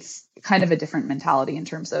kind of a different mentality in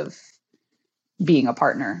terms of being a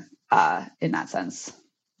partner in that sense.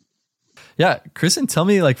 Yeah. Kristin, tell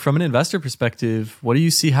me, like, from an investor perspective, what do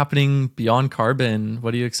you see happening beyond carbon?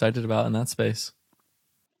 What are you excited about in that space?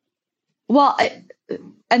 Well,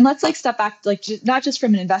 and let's like step back, like not just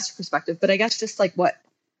from an investor perspective, but I guess just like what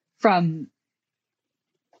from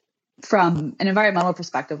an environmental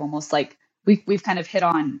perspective, almost like we've kind of hit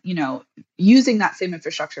on, using that same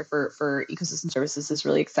infrastructure for ecosystem services is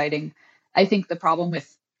really exciting. I think the problem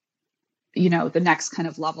with, the next kind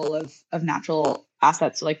of level of natural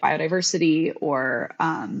assets, so like biodiversity or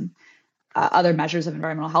other measures of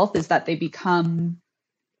environmental health, is that they become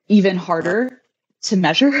even harder to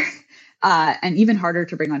measure and even harder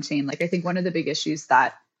to bring on chain. Like, I think one of the big issues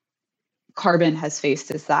that carbon has faced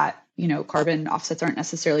is that, carbon offsets aren't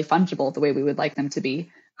necessarily fungible the way we would like them to be.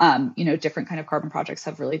 Different kind of carbon projects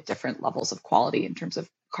have really different levels of quality in terms of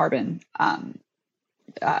carbon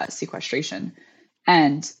sequestration.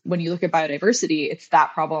 And when you look at biodiversity, it's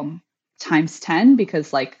that problem times 10,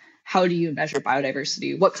 because like, how do you measure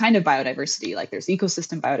biodiversity? What kind of biodiversity? Like, there's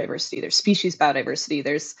ecosystem biodiversity, there's species biodiversity,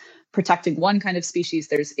 there's protecting one kind of species,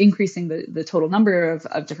 there's increasing the total number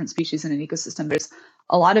of different species in an ecosystem. There's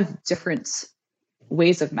a lot of different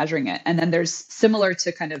ways of measuring it. And then there's, similar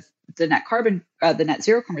to kind of the net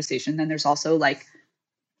zero conversation, then there's also like,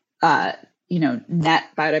 net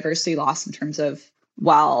biodiversity loss in terms of,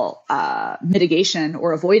 while mitigation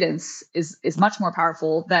or avoidance is much more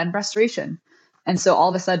powerful than restoration. And so all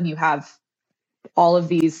of a sudden you have all of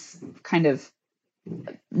these kind of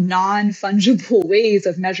non-fungible ways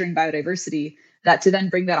of measuring biodiversity that to then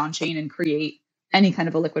bring that on chain and create any kind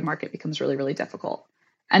of a liquid market becomes really, really difficult.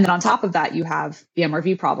 And then on top of that, you have the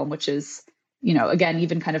MRV problem, which is, again,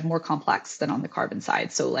 even kind of more complex than on the carbon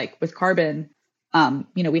side. So like with carbon,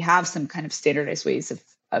 we have some kind of standardized ways of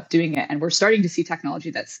doing it. And we're starting to see technology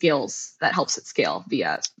that helps it scale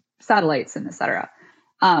via satellites and et cetera.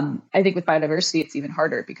 I think with biodiversity, it's even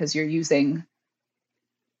harder because you're using,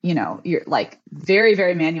 you're like very,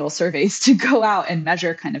 very manual surveys to go out and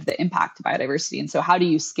measure kind of the impact to biodiversity. And so how do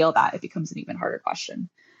you scale that? It becomes an even harder question.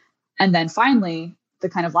 And then finally, the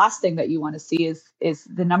kind of last thing that you want to see is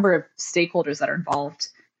the number of stakeholders that are involved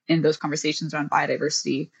in those conversations around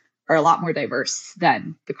biodiversity are a lot more diverse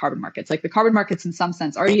than the carbon markets. Like, the carbon markets in some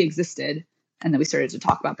sense already existed, and then we started to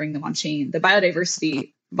talk about bringing them on chain. The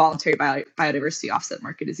biodiversity, voluntary biodiversity offset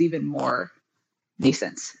market is even more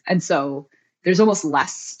nascent. And so there's almost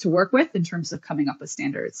less to work with in terms of coming up with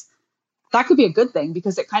standards. That could be a good thing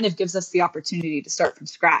because it kind of gives us the opportunity to start from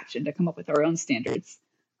scratch and to come up with our own standards.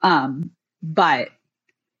 But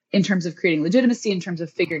in terms of creating legitimacy, in terms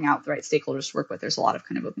of figuring out the right stakeholders to work with, there's a lot of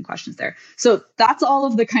kind of open questions there. So that's all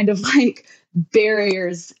of the kind of like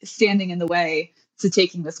barriers standing in the way to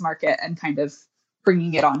taking this market and kind of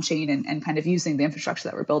bringing it on chain and kind of using the infrastructure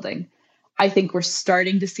that we're building. I think we're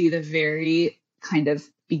starting to see the very kind of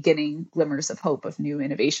beginning glimmers of hope of new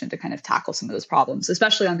innovation to kind of tackle some of those problems,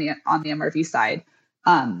 especially on the MRV side.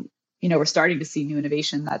 We're starting to see new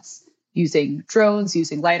innovation that's using drones,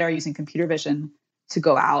 using LiDAR, using computer vision to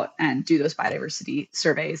go out and do those biodiversity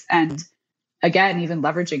surveys. And again, even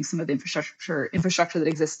leveraging some of the infrastructure that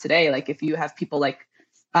exists today. Like, if you have people like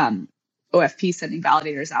OFP sending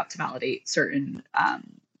validators out to validate certain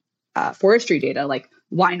forestry data, like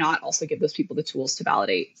why not also give those people the tools to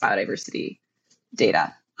validate biodiversity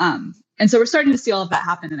data? And so we're starting to see all of that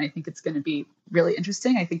happen. And I think it's going to be really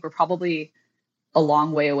interesting. I think we're probably a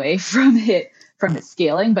long way away from it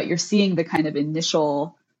scaling, but you're seeing the kind of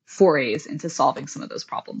initial forays into solving some of those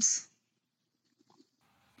problems.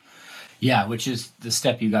 Yeah, which is the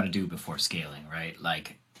step you got to do before scaling, right?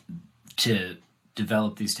 Like to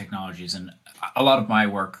develop these technologies. And a lot of my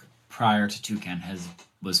work prior to Toucan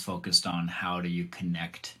was focused on how do you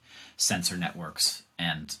connect sensor networks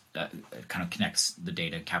and it kind of connects the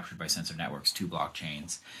data captured by sensor networks to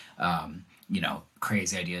blockchains.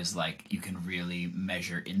 Crazy ideas like you can really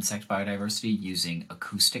measure insect biodiversity using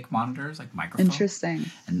acoustic monitors like microphones. Interesting.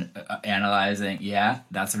 And analyzing,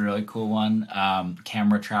 that's a really cool one.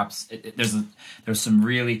 Camera traps. There's some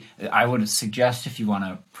really, I would suggest if you want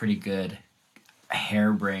a pretty good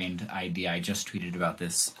harebrained idea, I just tweeted about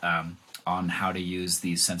this, on how to use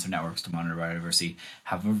these sensor networks to monitor biodiversity,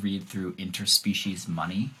 have a read through Interspecies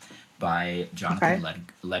Money by Jonathan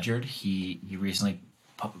Ledgard. He recently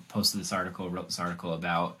wrote this article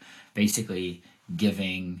about basically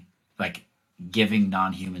giving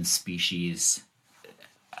non-human species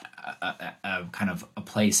a kind of a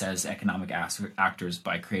place as economic actors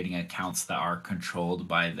by creating accounts that are controlled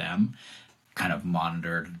by them, kind of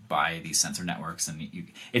monitored by these sensor networks. And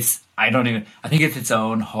I think it's its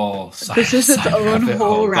own whole this is its own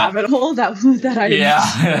whole rabbit hole that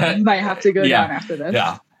I might have to go down after this.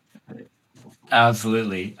 Yeah,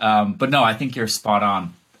 absolutely. But no, I think you're spot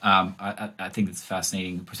on. I think it's a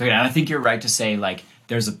fascinating perspective. And I think you're right to say like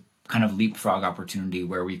there's a kind of leapfrog opportunity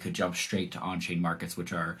where we could jump straight to on-chain markets,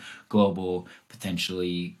 which are global,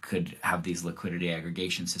 potentially could have these liquidity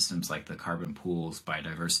aggregation systems like the carbon pools,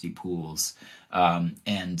 biodiversity pools,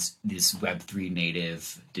 and this Web3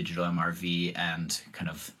 native digital MRV and kind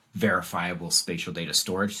of verifiable spatial data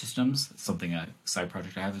storage systems. That's something a side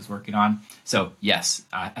project I have is working on. So yes,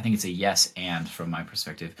 I think it's a yes and from my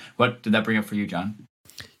perspective. What did that bring up for you, John?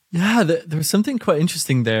 Yeah, there was something quite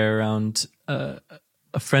interesting there around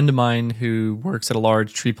a friend of mine who works at a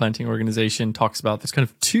large tree planting organization talks about there's kind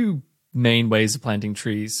of two main ways of planting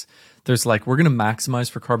trees. There's like, we're going to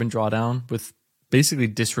maximize for carbon drawdown with basically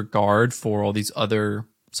disregard for all these other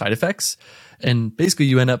side effects. And basically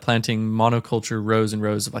you end up planting monoculture rows and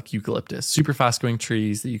rows of like eucalyptus, super fast growing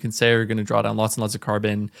trees that you can say are going to draw down lots and lots of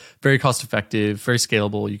carbon, very cost effective, very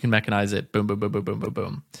scalable. You can mechanize it, boom, boom, boom, boom, boom, boom,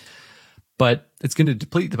 boom. But it's going to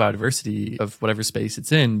deplete the biodiversity of whatever space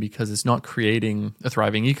it's in because it's not creating a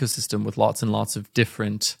thriving ecosystem with lots and lots of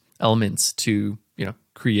different elements to,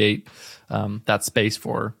 create that space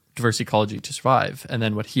for diverse ecology to survive. And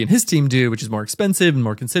then what he and his team do, which is more expensive and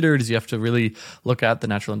more considered, is you have to really look at the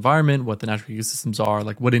natural environment, what the natural ecosystems are,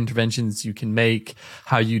 like what interventions you can make,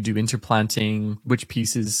 how you do interplanting, which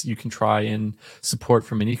pieces you can try and support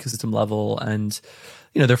from an ecosystem level. And,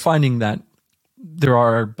 they're finding that there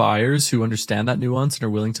are buyers who understand that nuance and are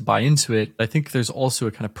willing to buy into it. I think there's also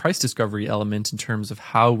a kind of price discovery element in terms of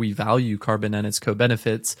how we value carbon and its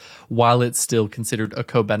co-benefits while it's still considered a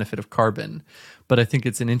co-benefit of carbon. But I think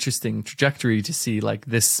it's an interesting trajectory to see like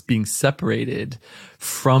this being separated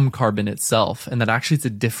from carbon itself and that actually it's a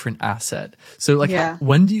different asset. So like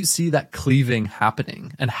when do you see that cleaving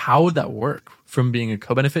happening and how would that work from being a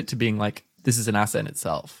co-benefit to being like, this is an asset in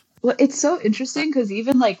itself? Well, it's so interesting because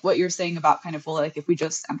even like what you're saying about kind of, well, like if we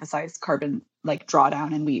just emphasize carbon like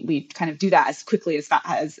drawdown and we kind of do that as quickly as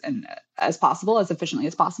possible, as efficiently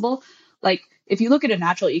as possible. Like if you look at a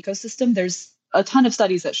natural ecosystem, there's a ton of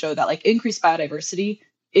studies that show that like increased biodiversity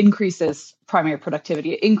increases primary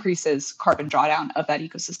productivity, it increases carbon drawdown of that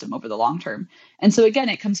ecosystem over the long term. And so again,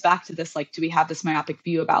 it comes back to this, like, do we have this myopic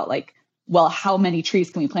view about like, well, how many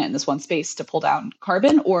trees can we plant in this one space to pull down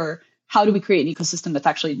carbon, or how do we create an ecosystem that's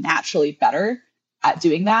actually naturally better at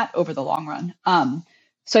doing that over the long run?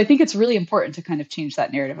 So I think it's really important to kind of change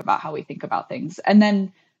that narrative about how we think about things. And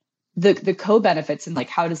then the co-benefits and like,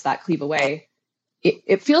 how does that cleave away?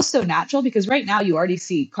 It feels so natural because right now you already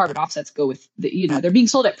see carbon offsets go with they're being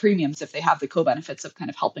sold at premiums if they have the co-benefits of kind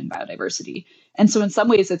of helping biodiversity. And so in some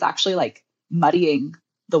ways it's actually like muddying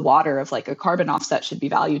the water of like a carbon offset should be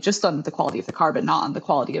valued just on the quality of the carbon, not on the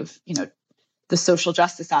quality of, the social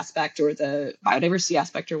justice aspect or the biodiversity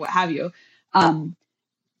aspect or what have you. And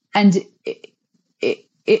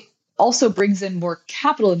it also brings in more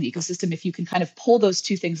capital in the ecosystem if you can kind of pull those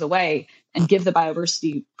two things away and give the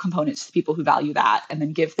biodiversity component to the people who value that, and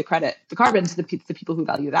then give the carbon to the people who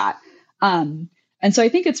value that. And so I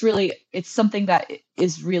think it's something that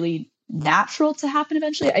is really natural to happen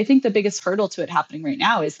eventually. I think the biggest hurdle to it happening right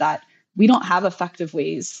now is that we don't have effective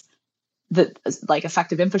ways that like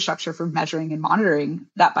effective infrastructure for measuring and monitoring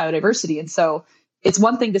that biodiversity. And so it's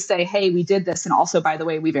one thing to say, hey, we did this. And also, by the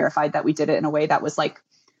way, we verified that we did it in a way that was like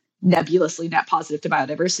nebulously net positive to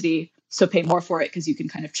biodiversity. So pay more for it because you can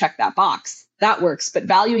kind of check that box. That works. But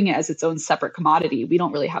valuing it as its own separate commodity, we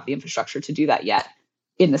don't really have the infrastructure to do that yet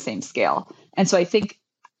in the same scale. And so I think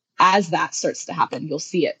as that starts to happen, you'll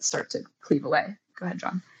see it start to cleave away. Go ahead,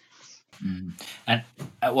 John. And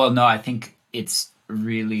well, no, I think it's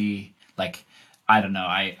really like, I don't know.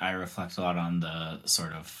 I reflect a lot on the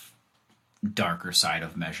sort of darker side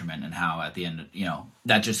of measurement and how at the end,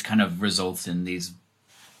 that just kind of results in these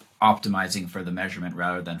optimizing for the measurement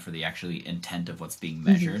rather than for the actually intent of what's being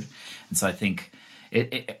measured. And so I think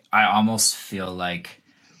I almost feel like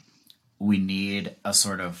we need a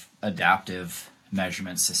sort of adaptive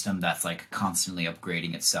measurement system that's like constantly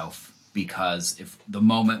upgrading itself, because if the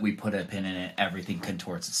moment we put a pin in it, everything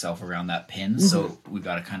contorts itself around that pin. So we've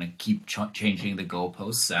got to kind of keep changing the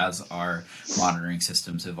goalposts as our monitoring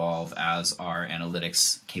systems evolve, as our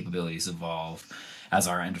analytics capabilities evolve, as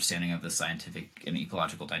our understanding of the scientific and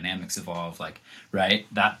ecological dynamics evolve. Like, right,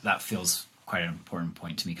 that feels quite an important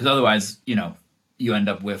point to me, because otherwise, you end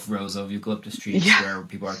up with rows of eucalyptus trees where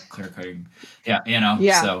people are clear cutting.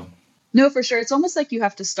 So. No, for sure. It's almost like you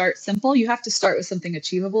have to start simple. You have to start with something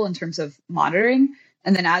achievable in terms of monitoring.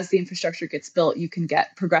 And then as the infrastructure gets built, you can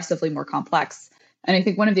get progressively more complex. And I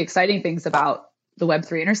think one of the exciting things about the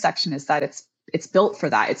Web3 intersection is that it's built for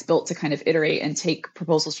that. It's built to kind of iterate and take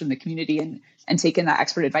proposals from the community and take in that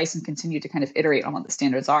expert advice and continue to kind of iterate on what the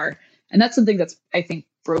standards are. And that's something that's, I think,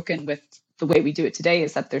 broken with the way we do it today,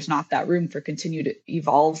 is that there's not that room for continued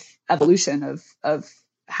evolution of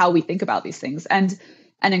how we think about these things.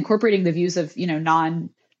 And incorporating the views of,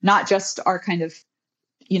 not just our kind of,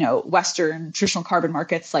 Western traditional carbon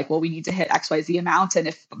markets, like, well, we need to hit XYZ amount. And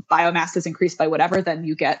if biomass is increased by whatever, then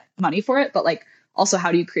you get money for it. But like, also,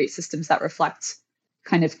 how do you create systems that reflect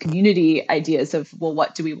kind of community ideas of, well,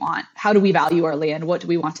 what do we want? How do we value our land? What do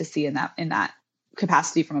we want to see in that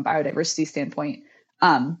capacity from a biodiversity standpoint?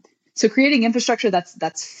 So creating infrastructure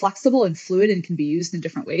that's flexible and fluid and can be used in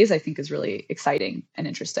different ways, I think is really exciting and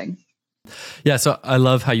interesting. Yeah, so I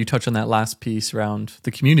love how you touch on that last piece around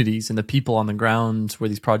the communities and the people on the ground where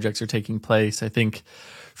these projects are taking place. I think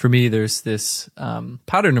for me, there's this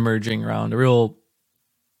pattern emerging around a real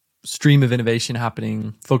stream of innovation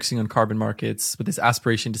happening, focusing on carbon markets with this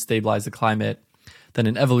aspiration to stabilize the climate, then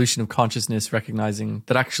an evolution of consciousness recognizing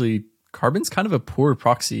that actually carbon's kind of a poor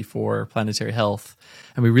proxy for planetary health.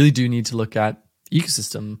 And we really do need to look at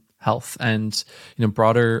ecosystem health and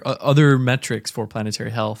broader other metrics for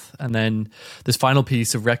planetary health. And then this final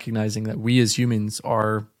piece of recognizing that we as humans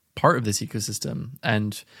are part of this ecosystem,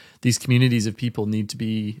 and these communities of people need to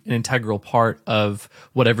be an integral part of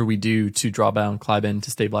whatever we do to draw down climate,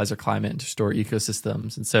 to stabilize our climate, and to restore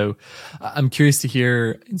ecosystems. And so I'm curious to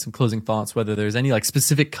hear in some closing thoughts whether there's any like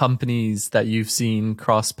specific companies that you've seen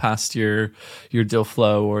cross past your deal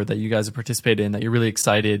flow, or that you guys have participated in that you're really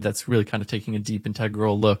excited, that's really kind of taking a deep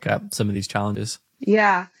integral look at some of these challenges.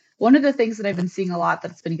 Yeah. One of the things that I've been seeing a lot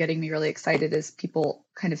that's been getting me really excited is people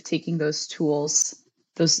kind of taking those tools,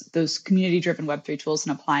 those community-driven Web3 tools,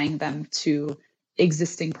 and applying them to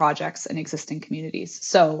existing projects and existing communities.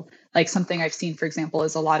 So like something I've seen, for example,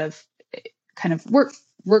 is a lot of kind of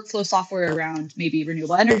workflow software around maybe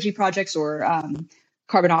renewable energy projects or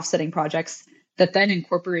carbon offsetting projects that then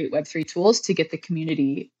incorporate Web3 tools to get the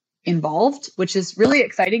community involved, which is really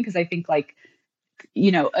exciting because I think like,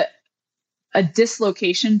 a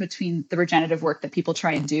dislocation between the regenerative work that people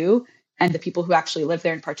try and do and the people who actually live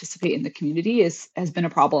there and participate in the community has been a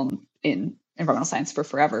problem in environmental science for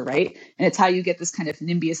forever, right? And it's how you get this kind of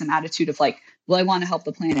NIMBYism attitude of like, well, I want to help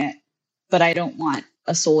the planet, but I don't want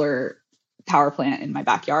a solar power plant in my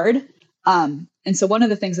backyard. And so one of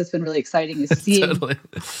the things that's been really exciting is seeing, Totally.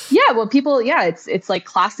 It's like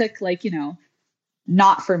classic, like,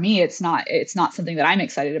 not for me. It's not something that I'm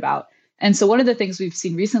excited about. And so one of the things we've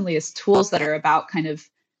seen recently is tools that are about kind of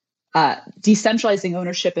decentralizing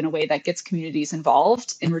ownership in a way that gets communities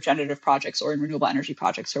involved in regenerative projects or in renewable energy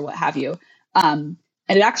projects or what have you. And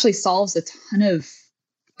it actually solves a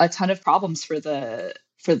ton of problems for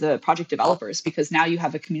the project developers, because now you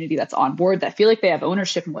have a community that's on board, that feel like they have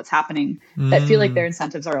ownership in what's happening, that feel like their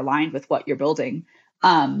incentives are aligned with what you're building.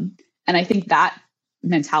 And I think that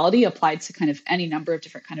mentality applied to kind of any number of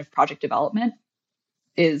different kind of project development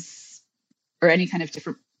or any kind of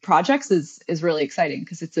different projects is really exciting,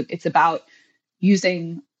 because it's about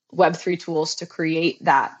using Web3 tools to create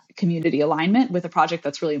that community alignment with a project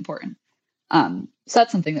that's really important. So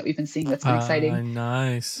that's something that we've been seeing that's been exciting.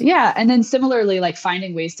 Nice. Yeah. And then similarly, like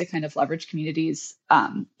finding ways to kind of leverage communities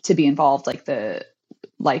to be involved, like the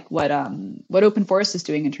like what Open Forest is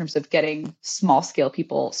doing in terms of getting small scale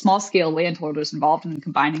landholders involved and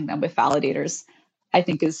combining them with validators, I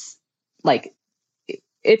think is like,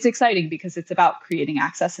 it's exciting because it's about creating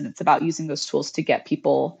access and it's about using those tools to get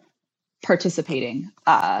people participating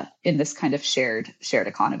in this kind of shared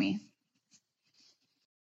economy.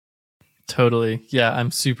 Totally. Yeah,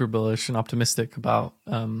 I'm super bullish and optimistic about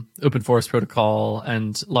Open Forest Protocol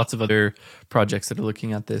and lots of other projects that are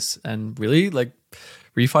looking at this. And really, like,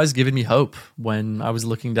 ReFi's given me hope when I was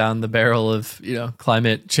looking down the barrel of,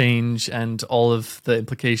 climate change and all of the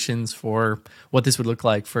implications for what this would look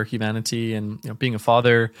like for humanity and, being a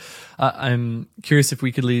father. I'm curious if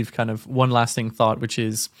we could leave kind of one lasting thought, which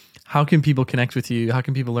is, how can people connect with you? How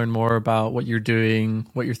can people learn more about what you're doing,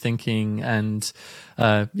 what you're thinking, and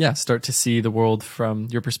start to see the world from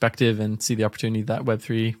your perspective and see the opportunity that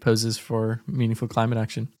Web3 poses for meaningful climate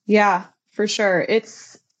action? Yeah, for sure.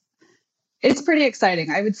 It's pretty exciting.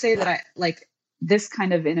 I would say that this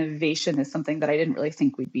kind of innovation is something that I didn't really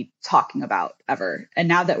think we'd be talking about ever. And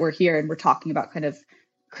now that we're here and we're talking about kind of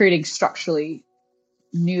creating structurally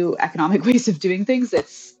new economic ways of doing things,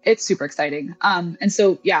 it's super exciting. And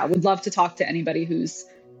so, yeah, would love to talk to anybody who's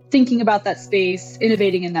thinking about that space,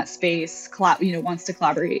 innovating in that space, wants to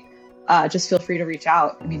collaborate. Just feel free to reach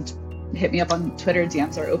out. I mean, hit me up on Twitter.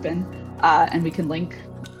 DMs are open, and we can link,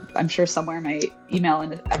 I'm sure, somewhere my email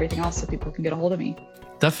and everything else so people can get a hold of me.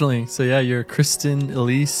 Definitely. So yeah, you're Kristin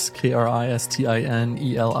Elise,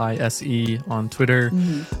 KristinElise on Twitter.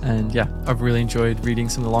 Mm-hmm. And yeah, I've really enjoyed reading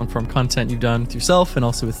some of the long form content you've done with yourself and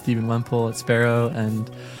also with Stephen Wemple at Sparrow.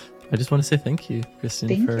 And I just want to say thank you,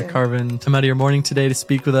 Kristin, for carving time out of your morning today to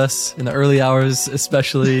speak with us in the early hours,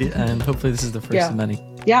 especially. And hopefully this is the first of many.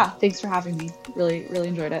 Yeah. Thanks for having me. Really, really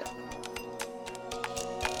enjoyed it.